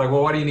 So it's like,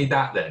 well, why do you need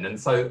that then? And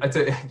so,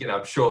 you know,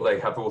 I'm sure they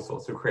have all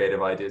sorts of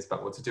creative ideas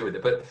about what to do with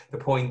it. But the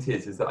point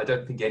is that I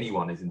don't think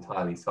anyone is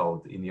entirely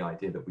sold in the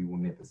idea that we will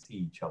never see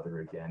each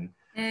other again.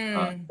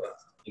 But,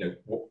 you know,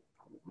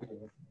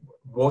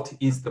 what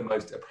is the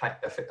most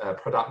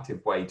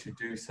productive way to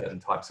do certain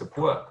types of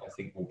work, I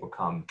think, will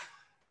become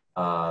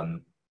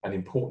an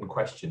important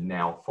question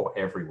now for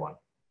everyone.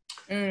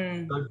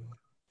 So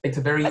it's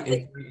a very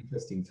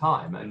interesting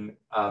time. And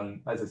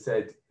as I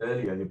said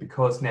earlier,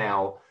 because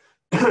now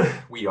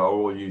we are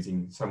all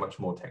using so much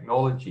more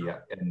technology,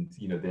 and,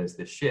 you know, there's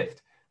this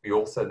shift, we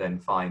also then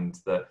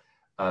find that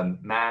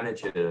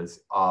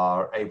managers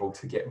are able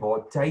to get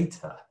more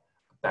data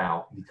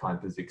about the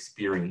kinds of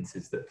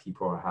experiences that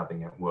people are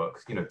having at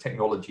work. You know,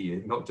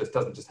 technology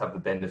doesn't just have the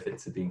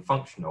benefits of being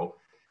functional,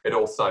 it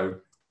also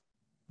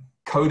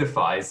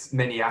codifies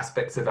many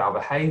aspects of our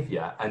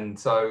behavior. And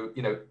so,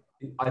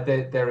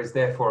 there is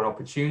therefore an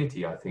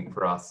opportunity, I think,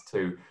 for us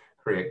to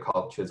create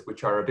cultures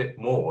which are a bit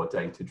more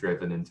data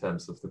driven in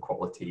terms of the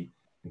quality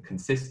and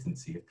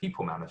consistency of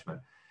people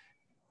management.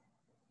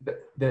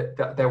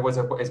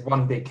 There is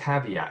one big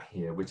caveat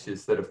here, which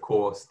is that, of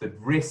course, the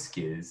risk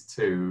is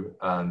to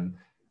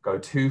go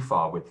too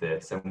far with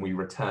this, and we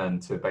return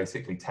to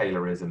basically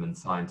Taylorism and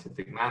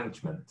scientific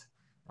management.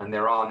 And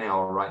there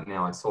are right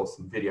now, I saw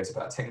some videos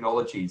about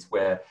technologies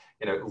where,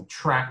 it will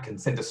track and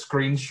send a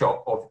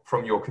screenshot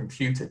from your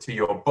computer to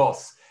your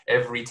boss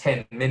every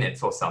 10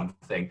 minutes or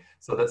something,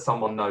 so that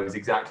someone knows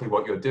exactly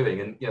what you're doing.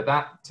 And,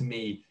 that to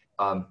me,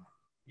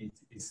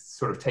 is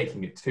sort of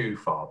taking it too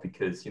far,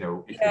 because,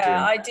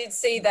 I did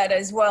see that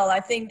as well.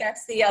 I think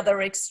that's the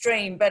other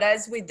extreme. But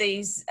as with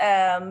these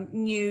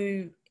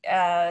new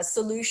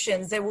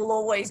solutions, there will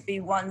always be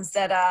ones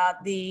that are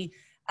the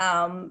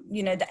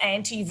the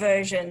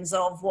anti-versions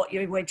of what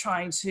we're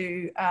trying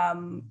to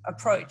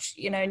approach.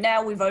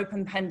 Now we've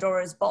opened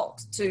Pandora's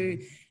box to,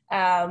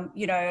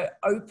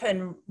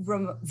 open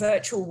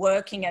virtual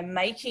working and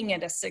making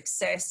it a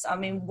success. I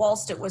mean,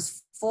 whilst it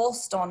was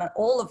forced on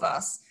all of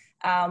us,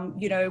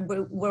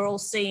 we're all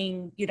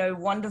seeing,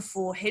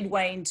 wonderful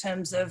headway in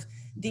terms of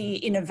the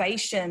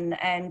innovation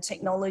and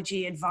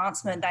technology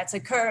advancement that's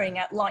occurring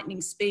at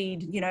lightning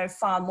speed,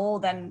 far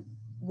more than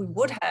we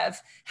would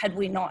have had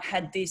we not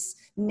had this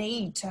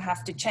need to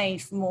have to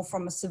change more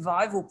from a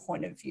survival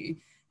point of view.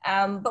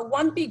 But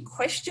one big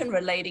question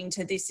relating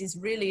to this is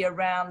really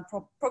around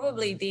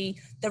probably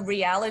the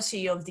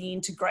reality of the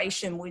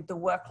integration with the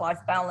work-life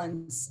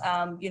balance.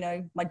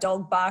 My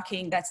dog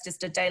barking, that's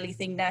just a daily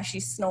thing now,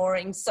 she's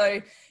snoring.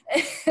 So,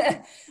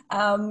 Cash,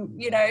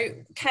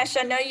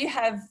 I know you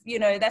have,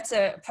 that's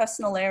a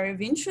personal area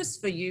of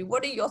interest for you.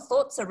 What are your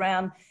thoughts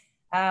around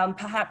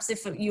perhaps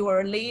if you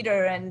were a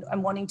leader and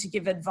wanting to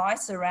give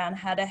advice around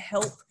how to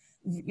help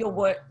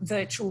your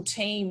virtual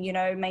team,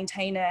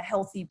 maintain a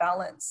healthy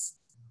balance?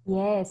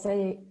 Yeah,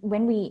 so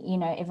when we,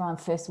 everyone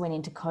first went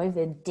into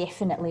COVID,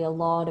 definitely a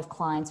lot of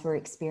clients were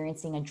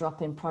experiencing a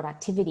drop in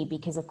productivity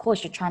because, of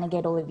course, you're trying to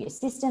get all of your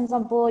systems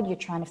on board. You're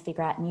trying to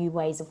figure out new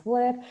ways of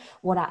work.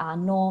 What are our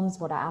norms?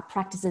 What are our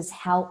practices?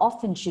 How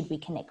often should we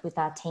connect with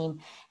our team?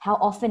 How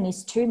often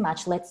is too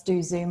much? Let's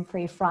do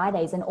Zoom-free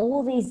Fridays and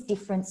all these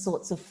different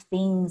sorts of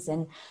things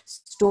and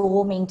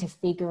storming to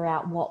figure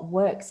out what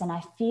works. And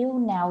I feel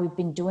now we've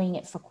been doing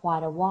it for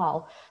quite a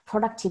while.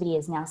 Productivity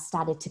has now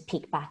started to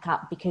pick back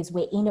up because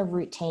we're in a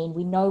routine.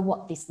 We know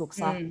what this looks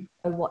like, we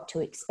know what to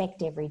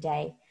expect every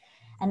day.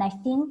 And I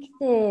think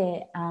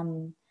where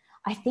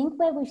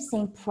we've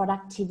seen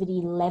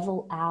productivity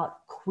level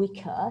out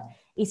quicker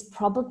is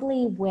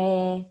probably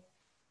where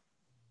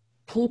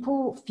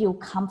people feel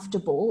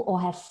comfortable or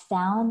have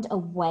found a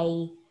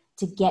way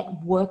to get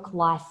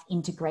work-life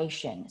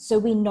integration. So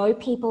we know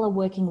people are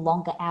working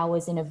longer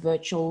hours in a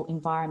virtual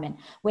environment.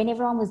 When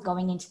everyone was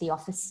going into the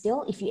office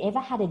still, if you ever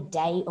had a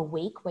day a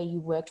week where you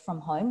worked from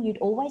home, you'd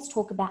always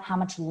talk about how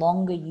much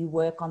longer you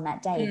work on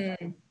that day.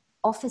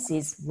 Office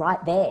is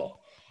right there.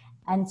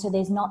 And so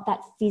there's not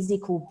that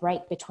physical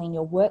break between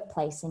your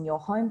workplace and your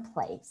home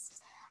place.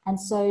 And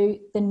so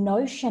the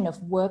notion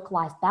of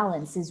work-life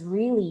balance has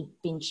really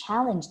been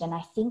challenged. And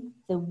I think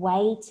the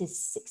way to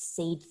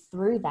succeed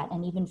through that,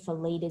 and even for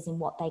leaders in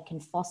what they can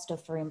foster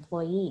for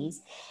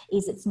employees,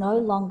 is it's no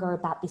longer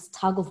about this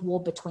tug of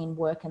war between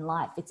work and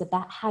life. It's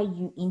about how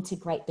you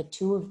integrate the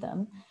two of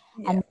them.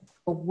 And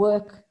the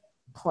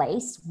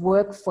workplace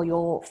work for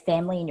your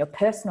family and your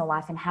personal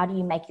life. And how do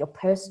you make your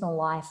personal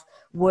life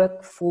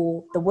work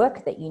for the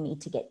work that you need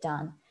to get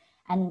done?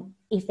 And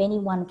if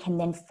anyone can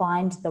then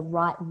find the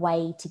right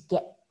way to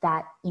get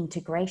that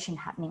integration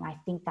happening, I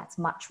think that's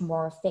much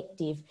more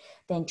effective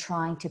than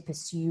trying to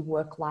pursue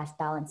work-life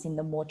balance in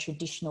the more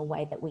traditional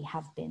way that we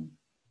have been.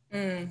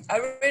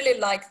 I really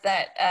like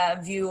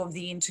that view of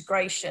the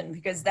integration,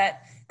 because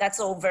that's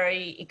all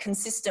very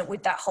consistent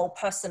with that whole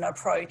person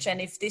approach.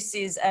 And if this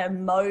is a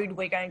mode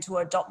we're going to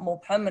adopt more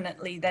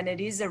permanently, then it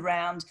is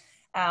around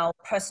our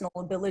personal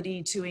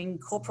ability to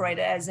incorporate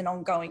it as an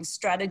ongoing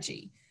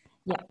strategy.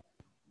 Yeah.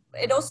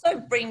 It also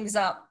brings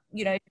up,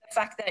 the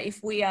fact that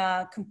if we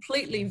are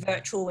completely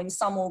virtual in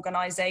some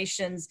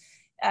organizations,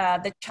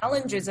 the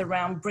challenges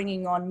around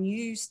bringing on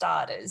new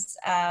starters,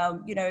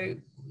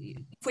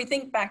 if we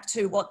think back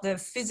to what the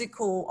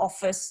physical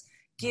office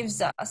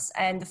gives us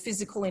and the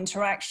physical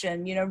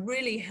interaction,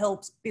 really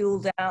helps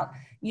build out,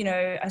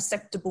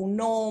 acceptable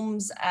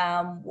norms,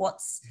 how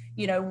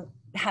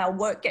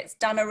work gets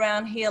done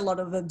around here, a lot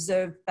of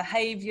observed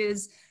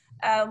behaviors.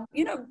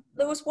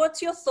 Lewis,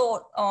 what's your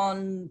thought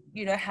on,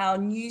 how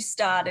new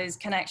starters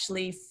can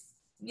actually,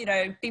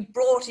 be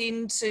brought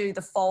into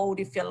the fold,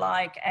 if you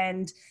like,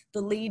 and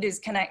the leaders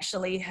can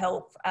actually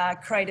help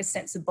create a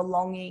sense of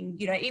belonging,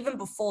 even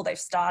before they've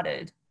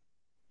started?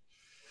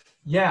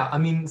 Yeah, I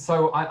mean,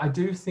 so I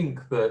do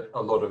think that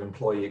a lot of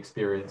employee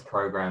experience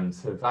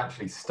programs have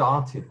actually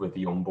started with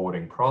the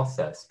onboarding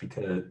process,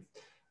 because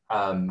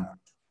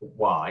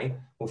Why?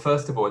 Well,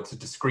 first of all, it's a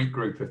discrete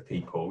group of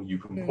people. You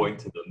can point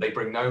to them. They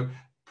bring no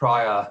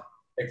prior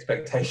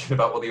expectation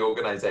about what the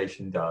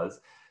organization does.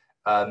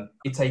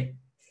 It's a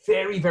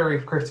very,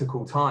 very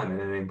critical time in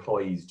an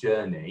employee's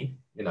journey.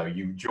 You know,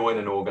 you join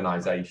an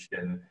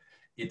organization,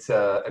 it's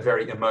a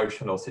very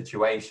emotional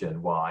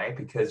situation. Why?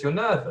 Because you're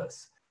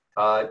nervous.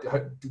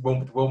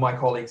 Will my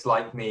colleagues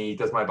like me?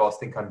 Does my boss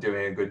think I'm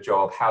doing a good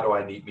job? How do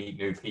I meet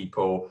new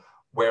people?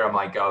 Where am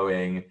I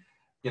going?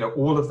 You know,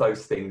 all of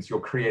those things, you're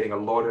creating a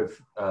lot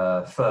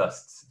of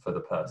firsts for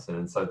the person.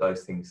 And so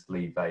those things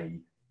leave a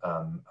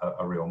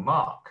real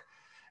mark.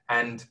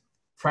 And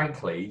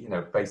frankly, you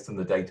know, based on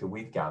the data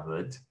we've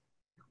gathered,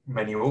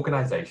 many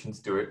organizations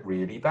do it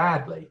really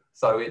badly.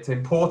 So it's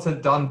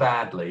important done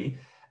badly.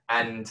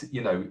 And,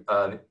 you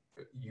know,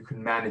 you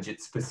can manage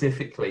it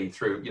specifically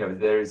through, you know,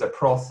 there is a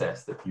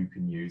process that you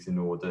can use in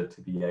order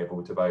to be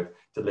able to both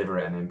deliver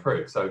it and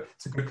improve. So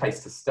it's a good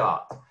place to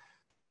start.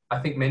 I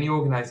think many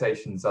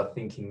organizations are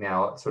thinking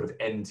now sort of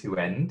end to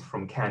end,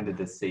 from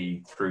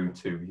candidacy through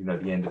to, you know,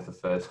 the end of the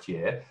first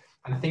year,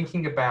 and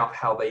thinking about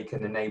how they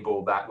can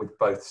enable that with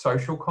both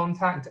social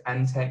contact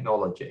and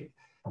technology.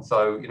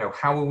 So, you know,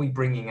 how are we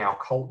bringing our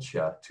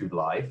culture to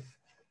life,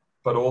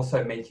 but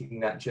also making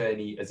that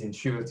journey as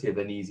intuitive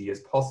and easy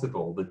as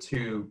possible? The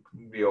two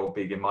real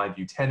big, in my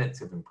view, tenets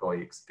of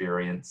employee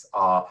experience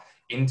are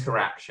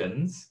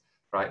interactions,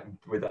 right,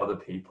 with other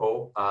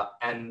people,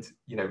 and,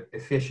 you know,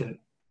 efficient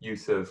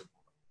use of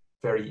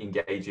very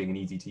engaging and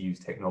easy to use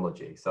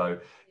technology. So,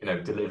 you know,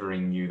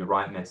 delivering you the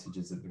right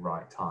messages at the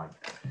right time.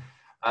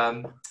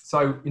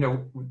 So, you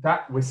know,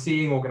 that we're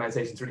seeing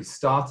organizations really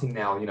starting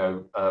now, you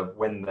know,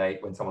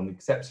 when someone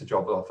accepts a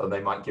job offer,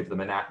 they might give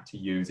them an app to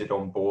use. It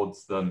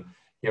onboards them.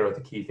 Here are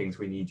the key things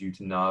we need you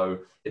to know.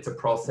 It's a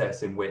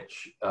process in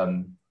which,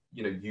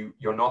 you know,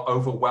 you're not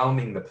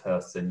overwhelming the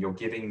person. You're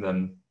giving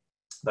them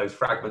those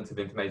fragments of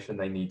information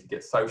they need to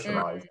get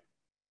socialized.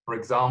 For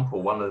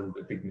example, one of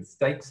the big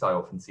mistakes I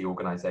often see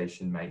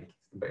organizations make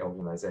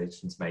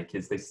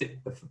is they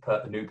sit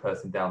the new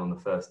person down on the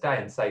first day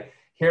and say,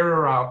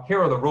 here are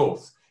the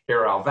rules,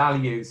 here are our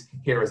values,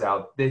 here is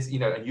our this, you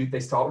know, and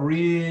they start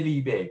really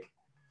big.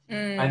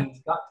 And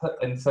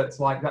so it's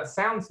like, that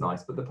sounds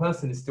nice, but the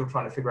person is still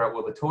trying to figure out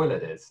what the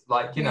toilet is.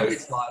 Like, you know,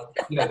 it's like,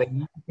 you know, they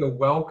need to feel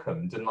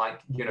welcomed, and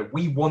like, you know,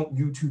 we want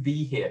you to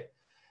be here.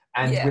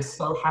 And we're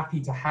so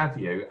happy to have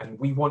you, and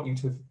we want you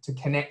to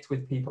connect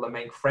with people and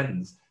make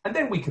friends. And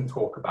then we can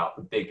talk about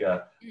the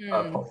bigger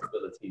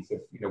possibilities of,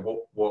 you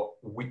know, what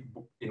we,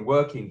 in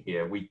working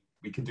here, we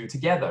can do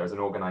together as an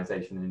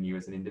organization and you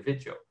as an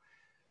individual.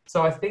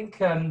 So I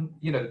think,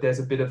 you know, there's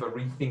a bit of a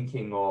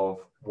rethinking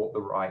of what the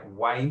right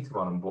way to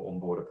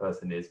onboard a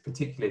person is,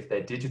 particularly if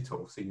they're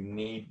digital. So you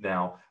need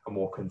now a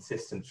more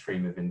consistent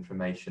stream of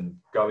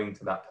information going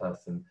to that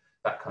person,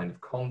 that kind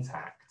of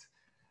contact.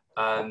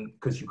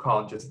 Because you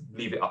can't just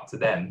leave it up to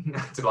them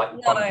to like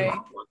bump into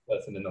one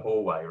person in the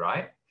hallway,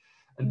 right?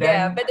 And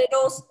then, but it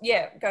also,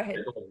 go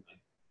ahead.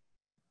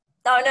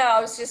 No,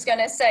 I was just going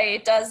to say,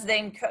 it does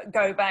then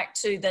go back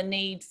to the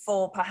need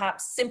for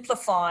perhaps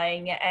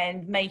simplifying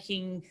and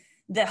making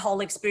the whole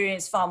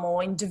experience far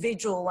more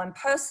individual and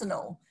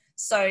personal.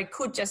 So it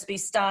could just be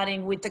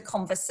starting with the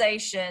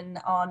conversation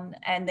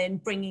and then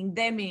bringing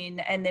them in,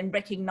 and then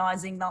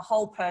recognizing the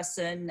whole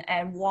person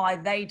and why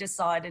they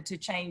decided to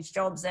change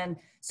jobs. And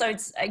so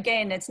it's,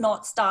 again, it's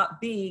not start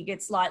big.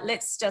 It's like,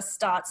 let's just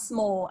start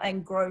small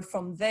and grow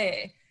from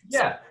there.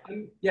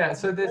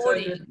 So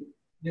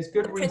there's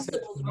good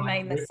research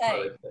remain the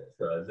same,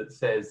 that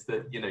says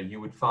that, you know,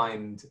 you would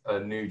find a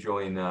new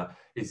joiner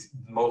is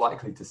more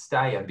likely to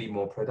stay and be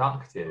more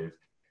productive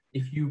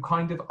if you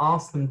kind of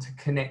ask them to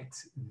connect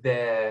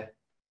their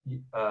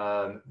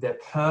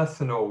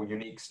personal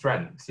unique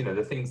strengths, you know,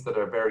 the things that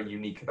are very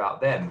unique about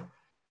them,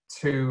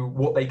 to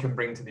what they can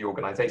bring to the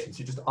organization. So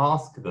you just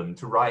ask them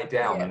to write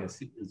down in a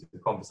series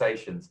of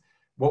conversations,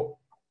 what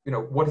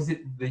is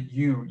it that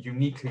you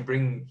uniquely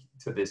bring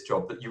to this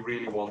job that you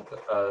really want,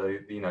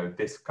 you know,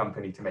 this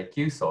company to make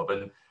use of?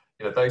 And,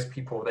 you know, those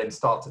people then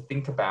start to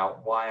think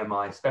about, why am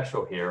I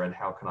special here and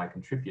how can I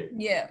contribute?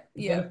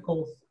 And of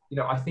course, you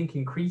know, I think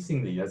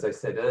increasingly, as I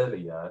said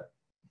earlier,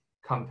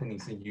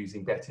 companies are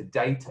using better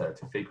data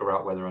to figure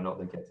out whether or not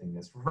they're getting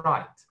this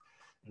right.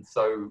 And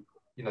so,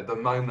 you know, the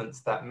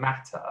moments that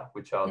matter,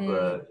 which are these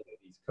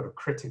sort of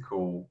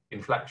critical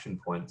inflection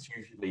points,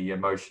 usually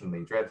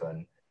emotionally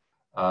driven,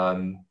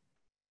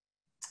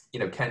 you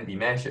know, can be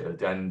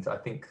measured. And I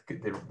think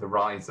the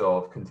rise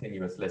of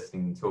continuous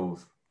listening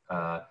tools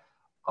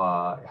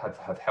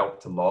have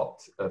helped a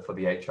lot for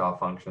the HR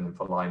function and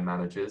for line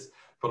managers,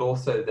 but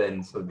also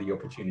then sort of the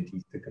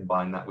opportunities to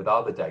combine that with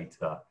other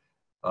data.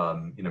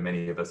 You know,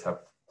 many of us have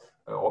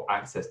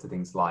access to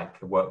things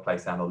like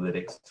workplace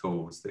analytics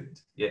tools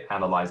that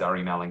analyze our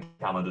email and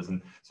calendars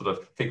and sort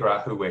of figure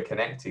out who we're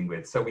connecting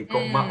with. So we've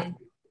got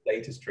multiple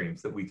data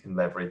streams that we can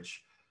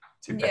leverage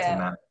to better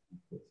manage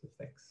these sorts of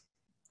things.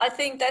 I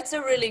think that's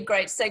a really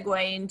great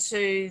segue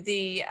into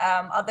the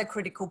other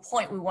critical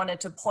point we wanted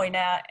to point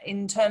out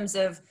in terms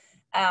of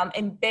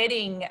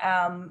embedding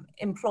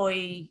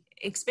employee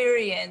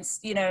experience,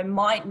 you know,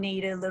 might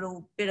need a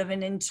little bit of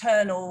an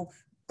internal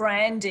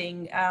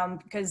branding,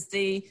 because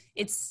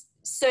it's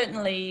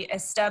certainly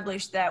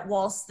established that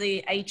whilst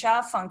the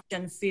HR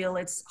function feel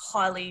it's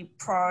highly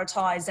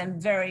prioritized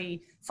and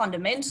very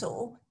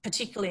fundamental,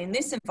 particularly in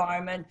this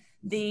environment,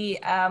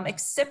 the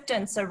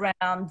acceptance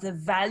around the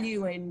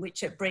value in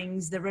which it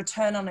brings, the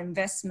return on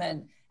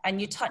investment,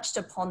 and you touched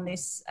upon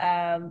this,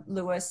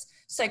 Lewis.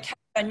 So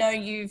I know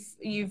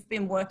you've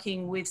been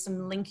working with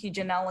some linkage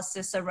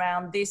analysis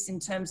around this in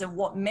terms of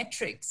what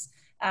metrics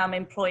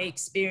employee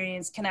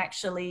experience can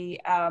actually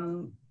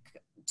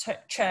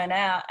churn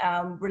out,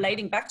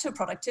 relating back to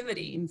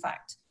productivity, in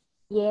fact.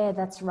 Yeah,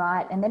 that's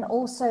right. And then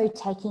also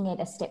taking it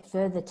a step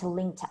further to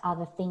link to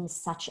other things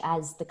such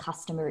as the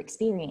customer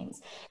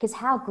experience. Because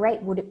how great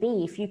would it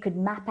be if you could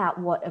map out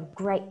what a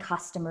great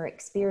customer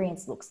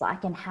experience looks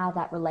like and how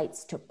that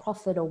relates to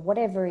profit or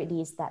whatever it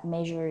is that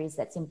measure is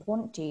that's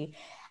important to you,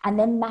 and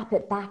then map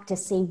it back to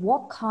see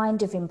what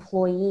kind of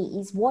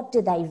employees, what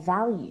do they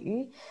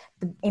value,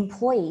 the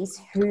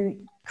employees who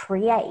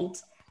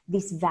create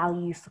this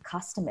value for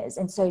customers.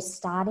 And so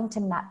starting to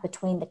map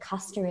between the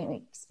customer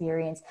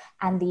experience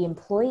and the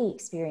employee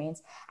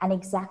experience, and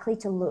exactly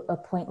to a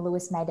point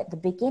Lewis made at the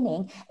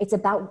beginning, it's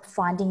about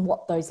finding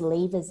what those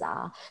levers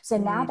are. So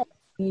now that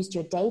you've used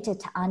your data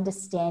to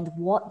understand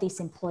what this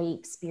employee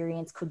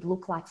experience could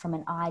look like from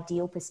an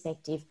ideal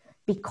perspective,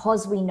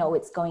 because we know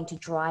it's going to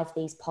drive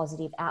these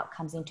positive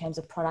outcomes in terms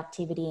of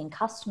productivity and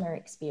customer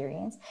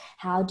experience,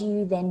 how do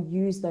you then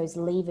use those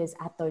levers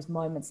at those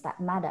moments that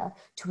matter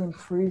to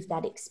improve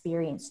that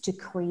experience, to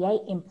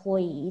create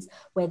employees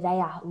where they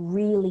are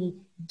really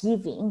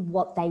giving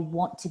what they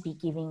want to be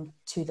giving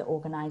to the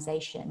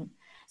organization?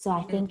 So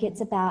I think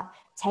it's about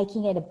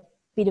taking it a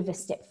bit of a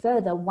step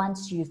further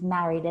once you've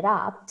married it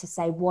up to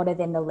say, what are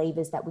then the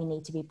levers that we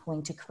need to be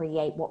pulling to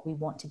create what we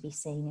want to be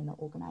seeing in the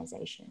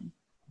organization?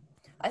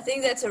 I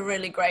think that's a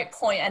really great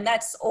point, and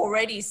that's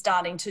already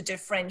starting to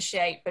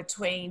differentiate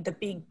between the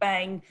Big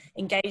Bang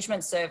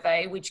engagement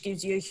survey, which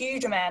gives you a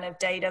huge amount of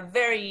data,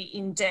 very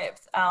in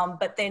depth,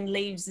 but then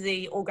leaves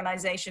the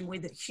organization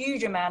with a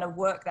huge amount of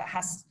work that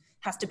has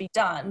to be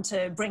done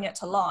to bring it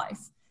to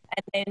life.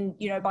 And then,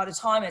 you know, by the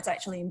time it's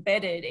actually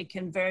embedded, it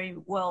can very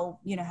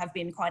well, you know, have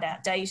been quite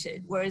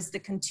outdated. Whereas the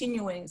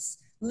continuous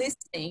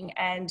listening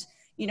and,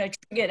 you know,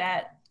 triggered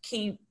at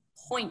key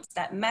points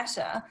that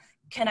matter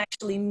can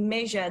actually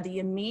measure the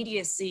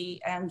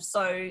immediacy, and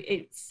so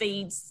it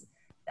feeds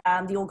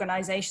the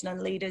organization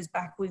and leaders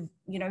back with,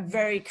 you know,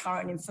 very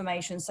current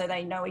information, so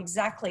they know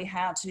exactly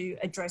how to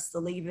address the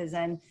levers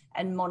and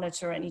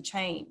monitor any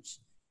change.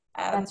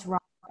 That's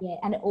right. Yeah,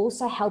 and it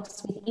also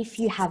helps with, if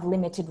you have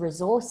limited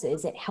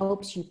resources, it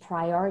helps you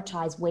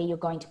prioritize where you're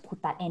going to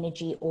put that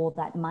energy or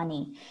that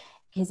money,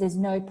 because there's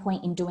no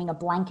point in doing a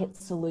blanket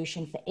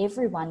solution for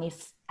everyone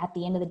if at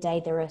the end of the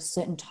day, there are a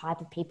certain type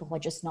of people who are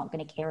just not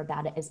going to care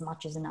about it as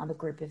much as another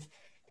group of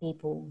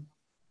people.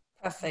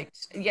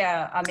 Perfect.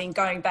 Yeah. I mean,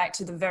 going back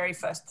to the very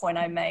first point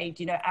I made,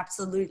 you know,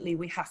 absolutely,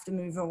 we have to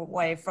move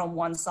away from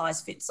one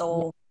size fits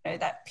all. You know,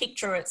 that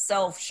picture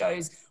itself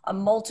shows a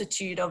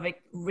multitude of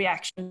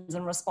reactions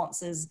and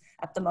responses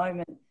at the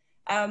moment.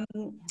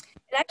 It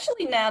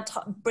actually now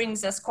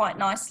brings us quite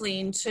nicely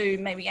into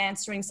maybe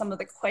answering some of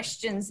the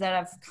questions that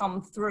have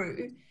come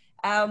through.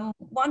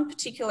 One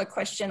particular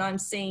question I'm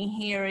seeing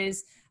here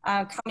is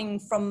coming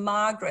from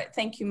Margaret.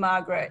 Thank you,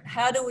 Margaret.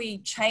 How do we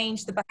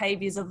change the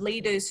behaviours of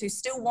leaders who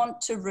still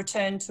want to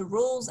return to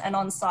rules and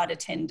on-site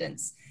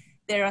attendance?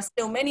 There are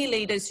still many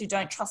leaders who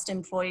don't trust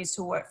employees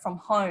to work from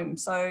home.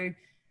 So,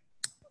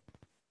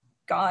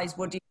 guys,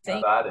 what do you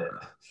think? About it.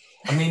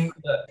 I mean,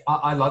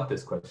 I love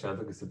this question. I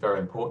think it's a very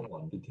important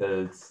one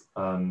because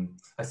I'm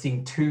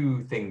seeing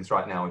two things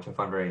right now which I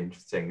find very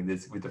interesting.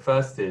 The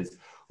first is,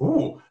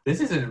 oh,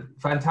 this is a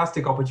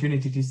fantastic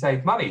opportunity to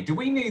save money. Do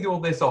we need all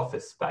this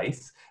office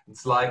space?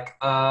 It's like,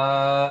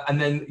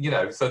 and then, you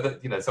know, so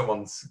that, you know,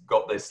 someone's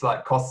got this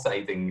like cost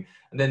saving.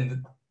 And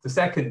then the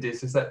second is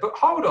that, but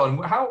hold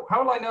on, how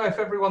will I know if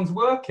everyone's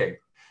working?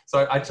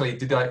 So actually,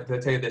 did I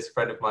tell you this? A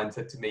friend of mine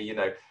said to me, you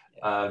know,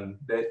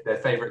 their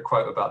favorite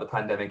quote about the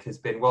pandemic has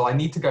been, well, I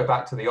need to go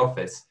back to the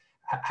office.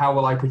 How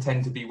will I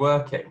pretend to be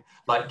working?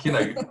 Like, you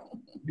know,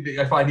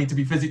 if I need to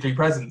be physically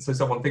present so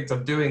someone thinks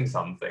I'm doing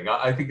something.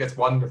 I think that's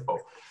wonderful.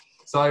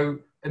 So,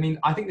 I mean,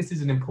 I think this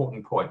is an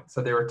important point.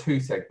 So there are two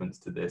segments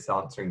to this,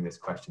 answering this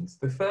question.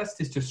 The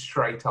first is just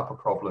straight up a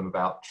problem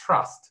about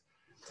trust.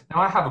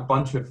 Now, I have a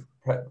bunch of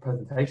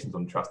presentations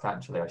on trust,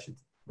 actually.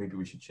 Maybe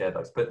we should share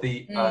those. But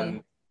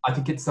I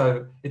think it's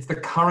the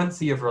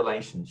currency of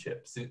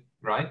relationships,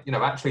 right? You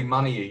know, actually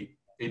money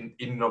in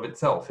and of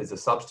itself is a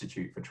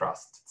substitute for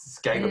trust. It's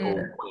a scalable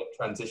way of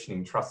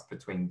transitioning trust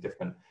between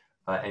different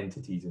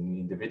entities and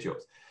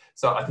individuals.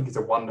 So I think it's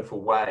a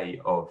wonderful way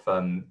of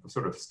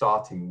sort of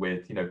starting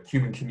with, you know,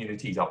 human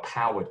communities are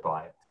powered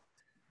by it.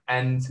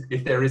 And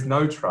if there is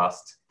no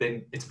trust,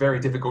 then it's very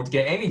difficult to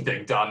get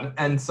anything done.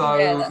 And so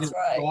yeah, that's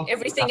right.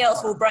 Everything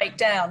else will break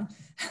down.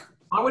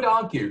 I would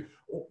argue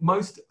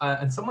most,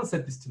 and someone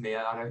said this to me,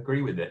 and I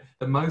agree with it,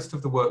 that most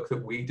of the work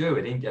that we do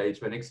in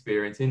engagement,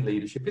 experience, in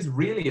leadership is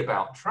really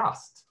about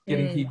trust,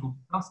 getting people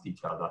to trust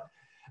each other.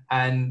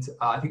 And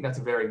I think that's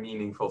a very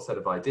meaningful set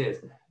of ideas.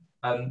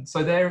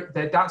 So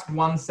that's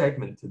one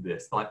segment to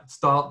this. Like,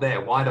 start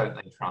there. Why don't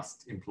they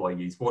trust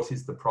employees? What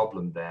is the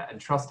problem there? And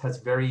trust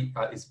has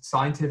is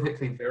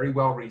scientifically very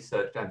well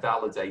researched and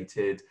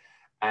validated,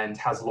 and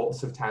has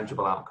lots of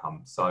tangible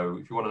outcomes. So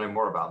if you want to know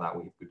more about that,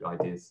 we have good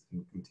ideas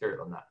and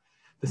material on that.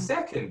 The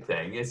second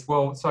thing is,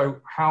 well, so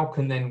how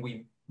can then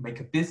we make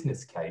a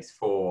business case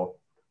for,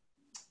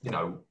 you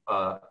know,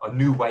 a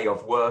new way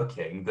of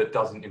working that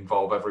doesn't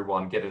involve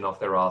everyone getting off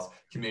their ass,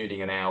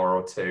 commuting an hour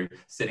or two,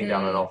 sitting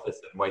down in an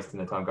office and wasting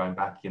their time going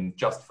back in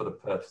just for the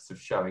purpose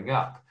of showing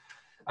up?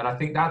 And I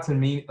think that's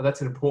an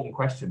important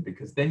question,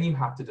 because then you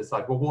have to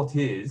decide, well, what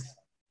is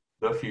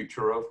the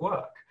future of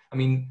work? I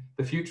mean,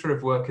 the future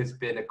of work has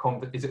been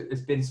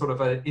it's been sort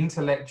of an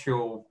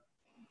intellectual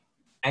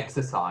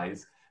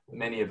exercise that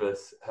many of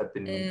us have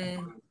been going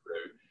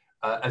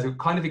through as a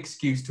kind of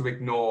excuse to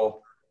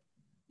ignore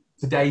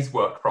today's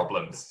work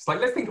problems. It's like,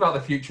 let's think about the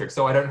future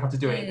so I don't have to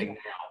do anything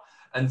now.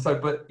 And so,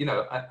 but, you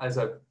know, as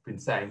I've been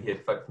saying here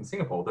to folks in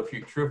Singapore, the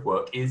future of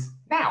work is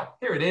now.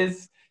 Here it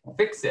is,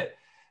 fix it.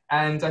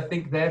 And I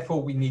think,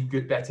 therefore, we need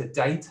better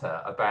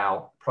data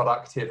about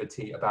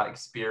productivity, about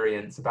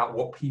experience, about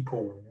what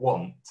people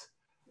want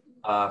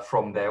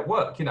from their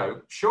work. You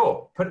know,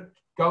 sure,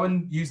 go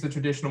and use the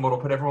traditional model,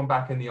 put everyone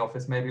back in the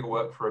office, maybe it'll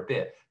work for a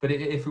bit. But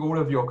if all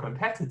of your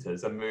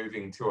competitors are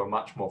moving to a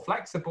much more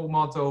flexible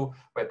model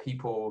where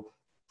people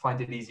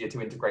find it easier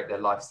to integrate their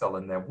lifestyle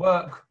and their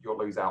work, you'll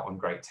lose out on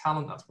great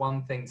talent. That's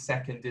one thing.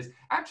 Second is,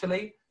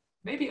 actually,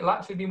 maybe it'll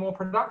actually be more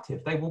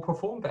productive. They will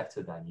perform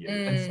better than you.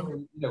 And so,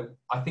 you know,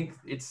 I think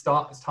it's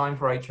time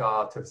for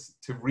HR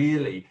to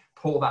really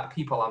pull that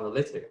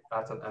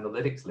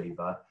analytics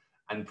lever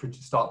and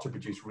start to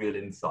produce real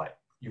insight.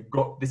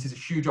 This is a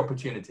huge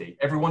opportunity.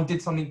 Everyone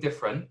did something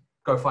different.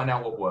 Go find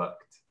out what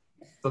worked.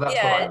 So that's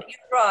you're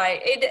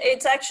right.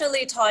 It's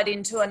actually tied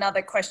into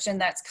another question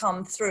that's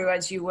come through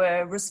as you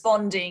were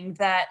responding,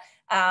 that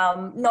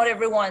not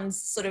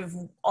everyone's sort of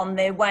on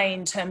their way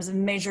in terms of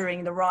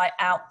measuring the right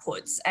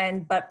outputs,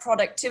 but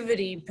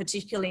productivity,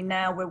 particularly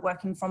now we're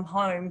working from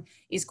home,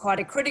 is quite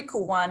a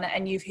critical one.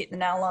 And you've hit the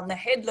nail on the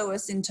head,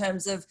 Lewis, in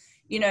terms of,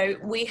 you know,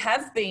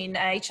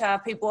 HR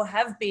people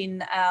have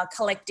been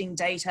collecting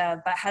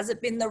data, but has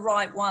it been the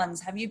right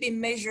ones? Have you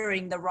been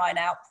measuring the right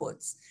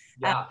outputs?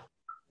 Yeah.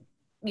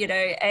 You know,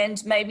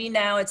 and maybe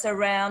now it's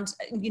around,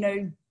 you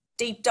know,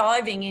 deep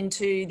diving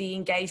into the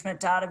engagement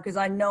data, because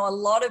I know a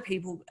lot of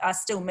people are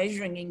still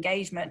measuring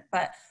engagement,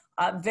 but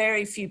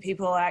very few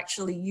people are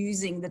actually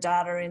using the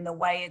data in the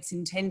way it's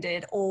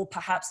intended, or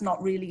perhaps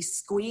not really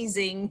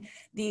squeezing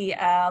the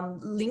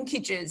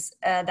linkages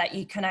that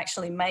you can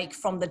actually make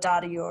from the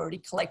data you're already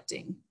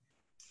collecting.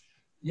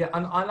 Yeah,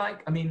 and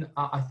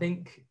I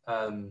think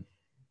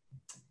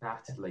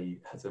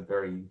Natalie has a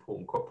very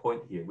important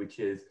point here, which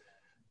is,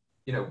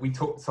 you know, we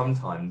talk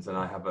sometimes, and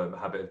I have a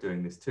habit of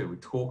doing this too, we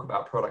talk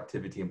about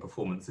productivity and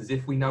performance as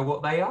if we know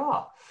what they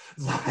are.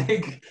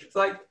 It's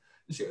like,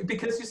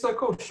 because you're so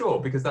cool,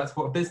 sure, because that's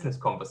what a business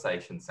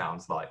conversation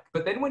sounds like.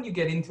 But then when you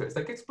get into it, it's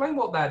like, explain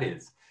what that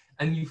is.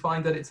 And you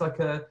find that it's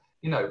like I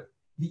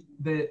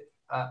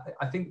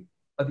think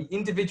at the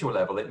individual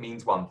level, it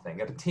means one thing.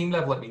 At a team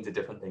level, it means a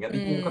different thing. At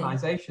the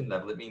organization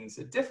level, it means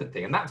a different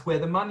thing. And that's where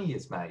the money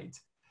is made.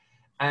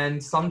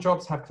 And some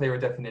jobs have clearer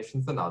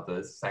definitions than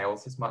others.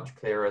 Sales is much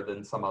clearer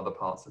than some other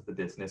parts of the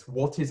business.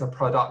 What is a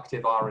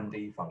productive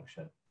R&D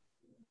function,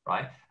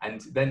 right?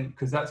 And then,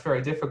 because that's very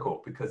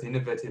difficult, because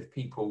innovative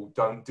people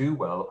don't do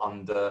well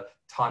under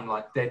time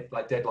like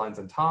deadlines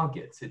and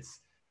targets.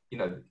 It's, you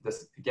know,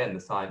 the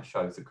science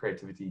shows that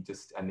creativity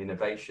and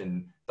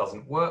innovation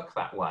doesn't work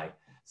that way.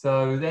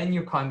 So then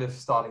you're kind of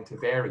starting to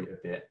vary a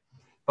bit.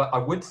 But I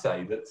would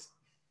say that,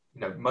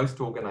 you know, most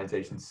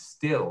organizations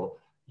still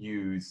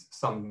use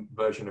some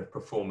version of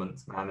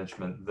performance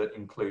management that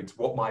includes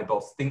what my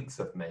boss thinks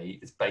of me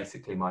is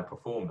basically my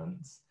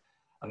performance.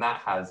 And that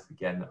has,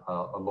 again,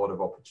 a lot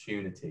of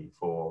opportunity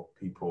for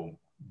people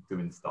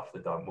doing stuff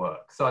that don't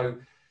work. So,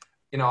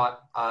 you know,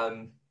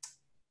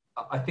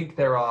 I think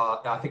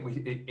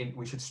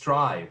we should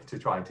strive to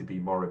try to be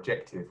more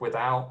objective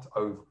without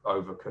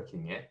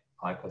overcooking it.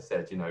 Like I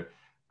said, you know,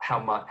 how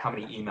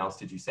many emails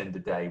did you send a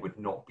day would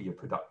not be a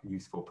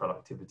useful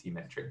productivity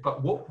metric.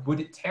 But what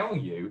would it tell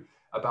you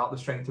about the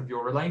strength of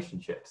your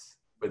relationships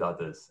with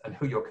others and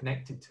who you're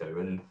connected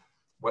to?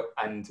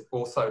 And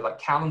also, like,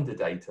 calendar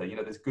data, you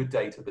know, there's good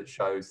data that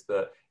shows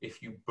that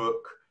if you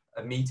book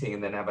a meeting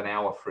and then have an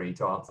hour free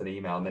to answer an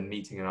email, and then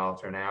meeting and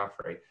after an hour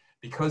free,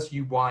 because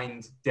you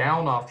wind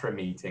down after a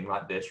meeting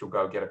like this, you'll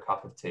go get a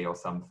cup of tea or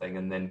something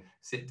and then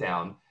sit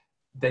down.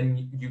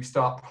 Then you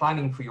start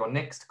planning for your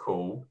next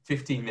call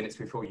 15 minutes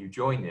before you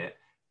join it.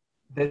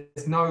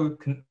 There's no,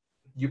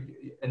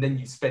 and then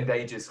you spend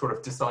ages sort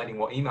of deciding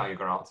what email you're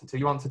going to answer to.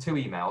 You answer 2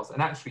 emails,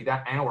 and actually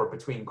that hour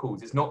between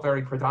calls is not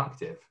very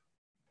productive.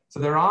 So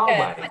there are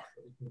ways that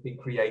we think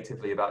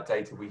creatively about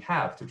data we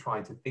have to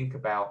try to think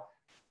about,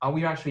 are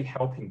we actually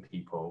helping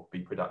people be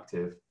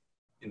productive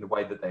in the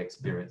way that they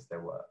experience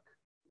their work?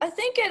 I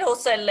think it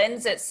also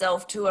lends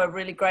itself to a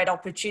really great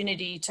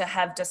opportunity to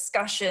have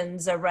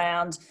discussions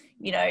around,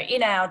 you know,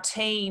 in our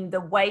team,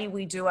 the way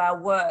we do our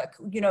work,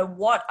 you know,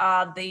 what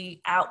are the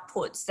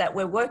outputs that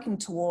we're working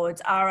towards?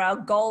 Are our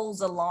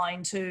goals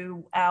aligned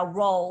to our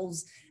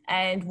roles,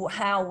 and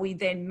how we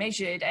then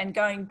measured? And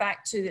going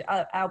back to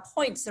our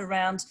points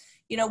around,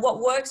 you know, what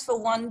works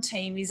for one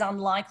team is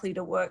unlikely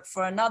to work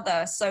for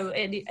another. So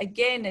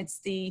again, it's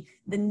the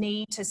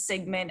need to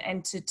segment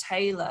and to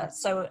tailor.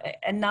 So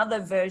another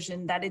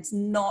version that it's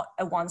not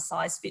a one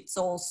size fits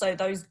all. So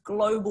those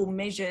global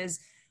measures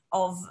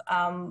of,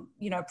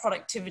 you know,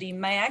 productivity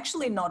may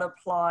actually not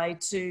apply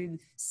to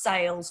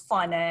sales,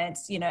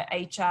 finance, you know,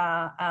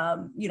 HR,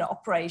 you know,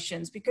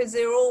 operations, because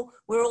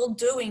we're all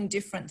doing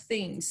different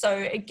things.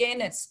 So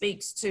again, it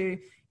speaks to,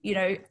 you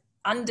know,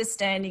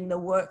 understanding the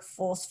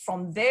workforce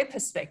from their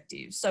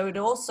perspective. So it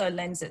also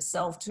lends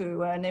itself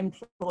to an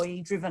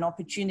employee-driven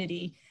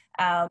opportunity,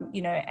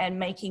 you know, and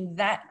making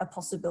that a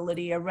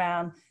possibility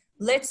around,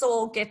 let's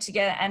all get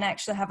together and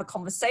actually have a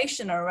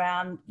conversation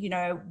around, you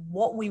know,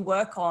 what we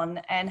work on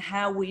and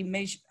how we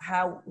measure,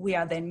 how we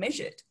are then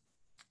measured.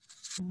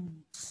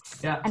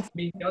 Yeah, I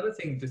mean, the other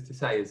thing just to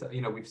say is,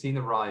 you know, we've seen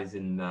a rise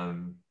in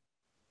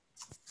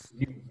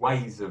new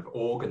ways of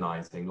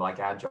organizing like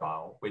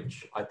Agile,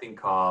 which I think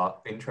are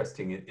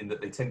interesting in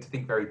that they tend to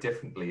think very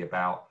differently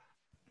about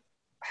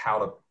how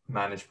to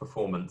manage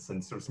performance,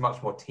 and sort of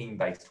much more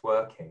team-based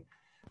working.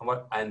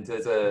 And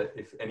there's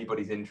if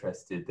anybody's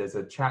interested, there's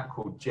a chap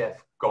called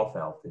Jeff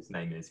Gothelf, his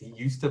name is. He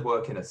used to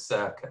work in a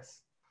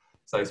circus.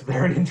 So he's a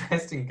very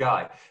interesting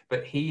guy,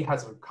 but he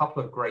has a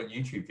couple of great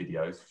YouTube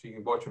videos, so you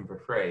can watch them for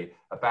free,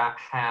 about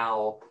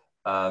how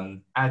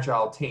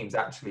agile teams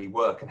actually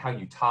work and how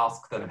you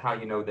task them and how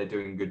you know they're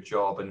doing a good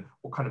job and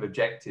what kind of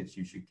objectives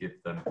you should give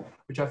them,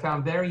 which I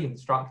found very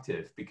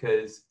instructive,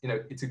 because, you know,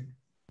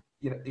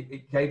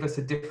 it gave us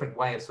a different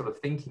way of sort of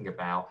thinking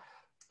about,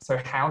 so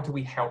how do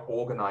we help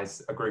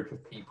organize a group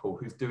of people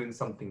who's doing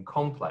something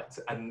complex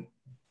and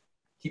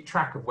keep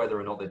track of whether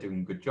or not they're doing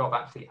a good job.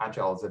 Actually,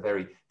 Agile is a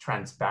very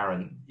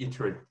transparent,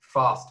 iterative,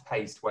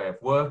 fast-paced way of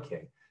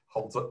working,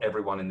 holds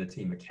everyone in the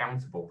team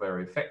accountable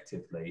very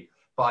effectively,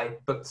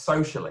 but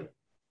socially.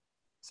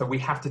 So we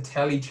have to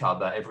tell each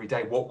other every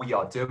day what we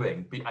are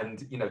doing,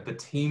 and, you know, the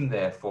team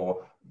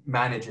therefore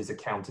manages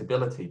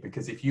accountability,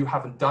 because if you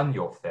haven't done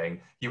your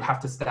thing, you have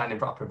to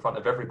stand up in front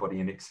of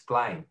everybody and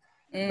explain.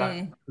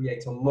 That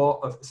creates a lot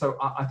of, so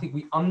I think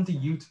we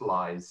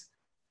underutilize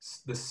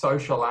the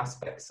social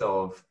aspects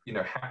of, you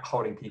know,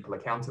 holding people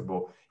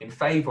accountable in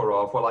favor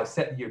of, well, I've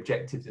set the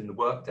objectives in the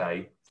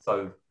workday,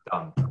 so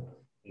done.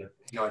 You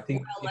know, I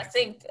think. Well, I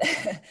think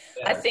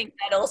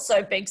that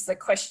also begs the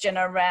question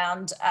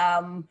around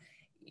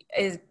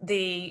is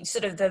the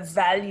sort of the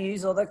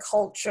values or the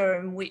culture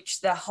in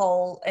which the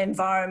whole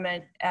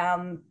environment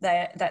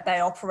that they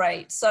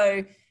operate.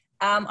 So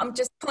I'm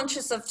just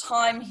conscious of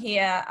time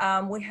here.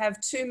 We have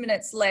 2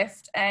 minutes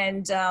left,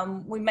 and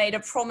we made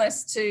a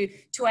promise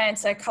to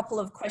answer a couple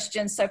of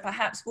questions. So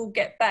perhaps we'll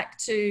get back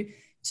to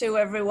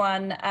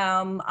everyone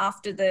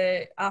after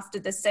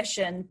the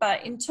session.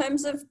 But in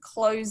terms of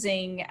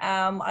closing,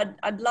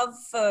 I'd love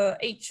for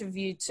each of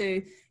you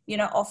to, you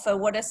know, offer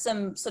what are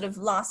some sort of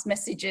last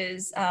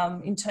messages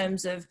in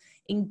terms of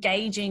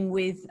engaging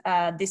with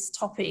this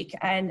topic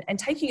and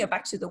taking it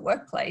back to the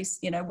workplace,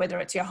 you know, whether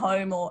it's your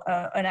home or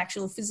an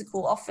actual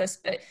physical office.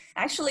 But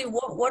actually,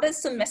 what are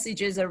some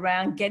messages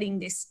around getting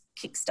this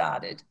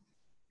kick-started?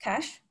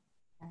 Cash?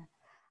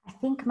 I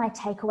think my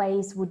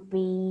takeaways would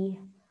be,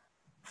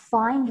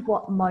 find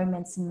what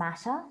moments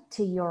matter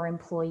to your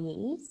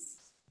employees.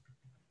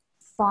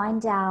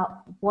 Find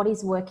out what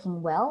is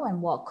working well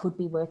and what could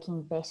be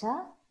working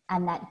better.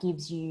 And that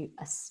gives you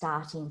a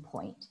starting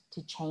point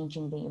to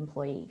changing the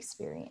employee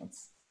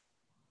experience.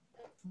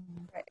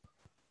 Great.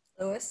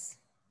 Lewis?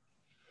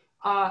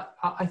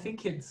 I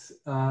think it's,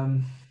 what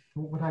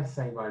would I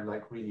say my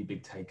like really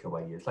big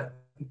takeaway is, like,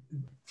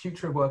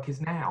 future of work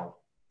is now.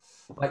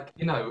 Like,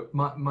 you know,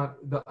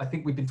 I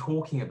think we've been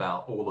talking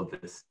about all of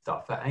this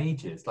stuff for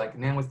ages. Like,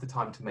 now is the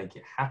time to make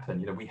it happen.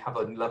 You know, we have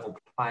a level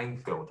playing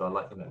field, I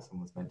like, you know,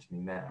 someone was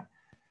mentioning there,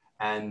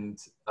 and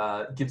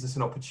gives us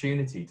an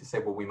opportunity to say,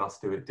 well, we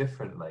must do it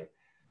differently.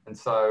 And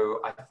so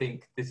I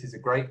think this is a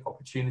great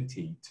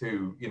opportunity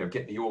to, you know,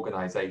 get the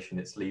organization,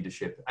 its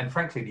leadership, and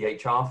frankly, the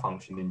HR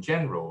function in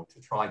general,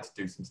 to try to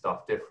do some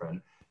stuff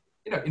different,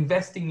 you know,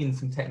 investing in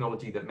some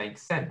technology that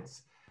makes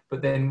sense,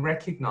 but then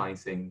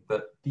recognizing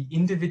that the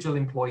individual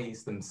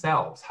employees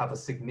themselves have a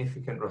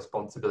significant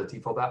responsibility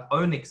for their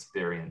own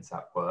experience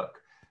at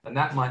work. And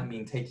that might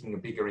mean taking a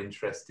bigger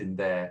interest in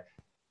their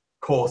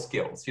core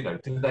skills. You know,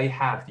 do they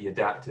have the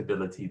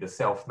adaptability, the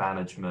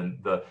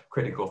self-management, the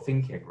critical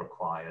thinking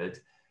required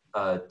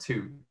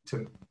to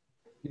you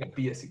know,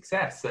 be a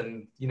success?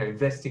 And, you know,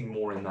 investing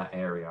more in that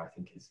area, I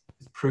think, is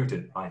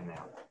prudent right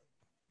now.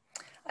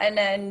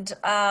 And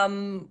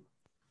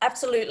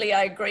Absolutely,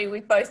 I agree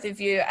with both of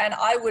you. And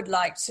I would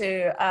like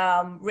to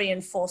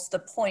reinforce the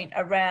point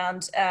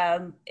around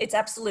it's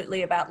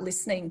absolutely about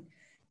listening.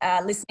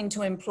 Listening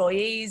to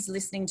employees,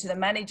 listening to the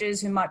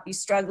managers who might be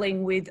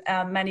struggling with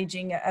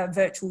managing a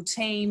virtual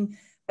team,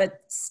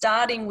 but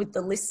starting with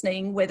the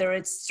listening, whether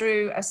it's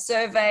through a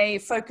survey,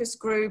 focus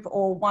group,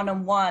 or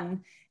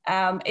one-on-one.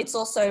 It's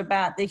also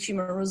about the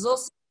human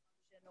resources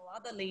or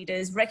other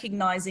leaders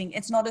recognizing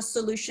it's not a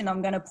solution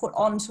I'm going to put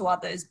onto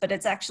others, but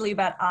it's actually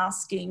about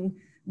asking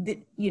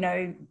the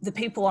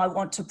people I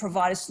want to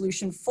provide a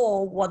solution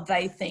for what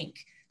they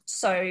think.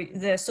 So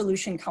the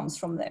solution comes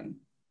from them.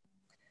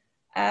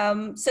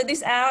 So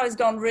this hour has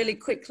gone really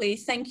quickly.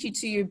 Thank you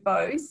to you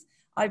both.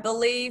 I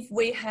believe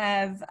we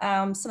have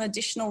some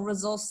additional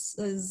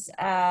resources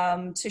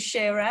to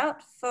share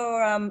out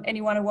for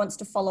anyone who wants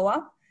to follow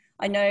up.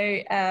 I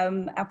know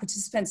our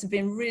participants have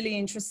been really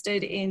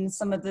interested in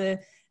some of the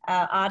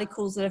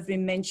articles that have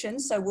been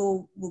mentioned, so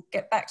we'll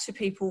get back to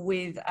people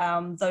with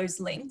those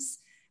links.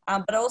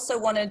 But I also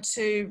wanted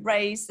to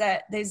raise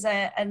that there's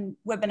a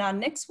webinar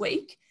next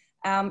week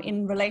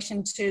in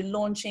relation to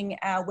launching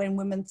our When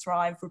Women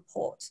Thrive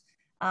report.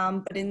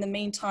 But in the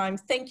meantime,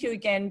 thank you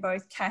again,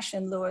 both Cash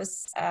and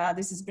Lewis.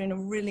 This has been a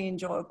really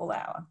enjoyable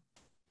hour.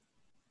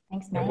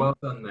 Thanks, May. Yeah, well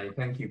done, May.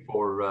 Thank you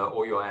for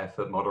all your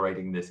effort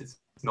moderating this. It's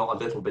not a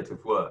little bit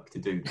of work to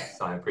do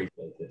this. I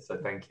appreciate it. So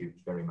thank you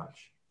very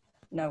much.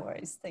 No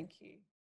worries. Thank you.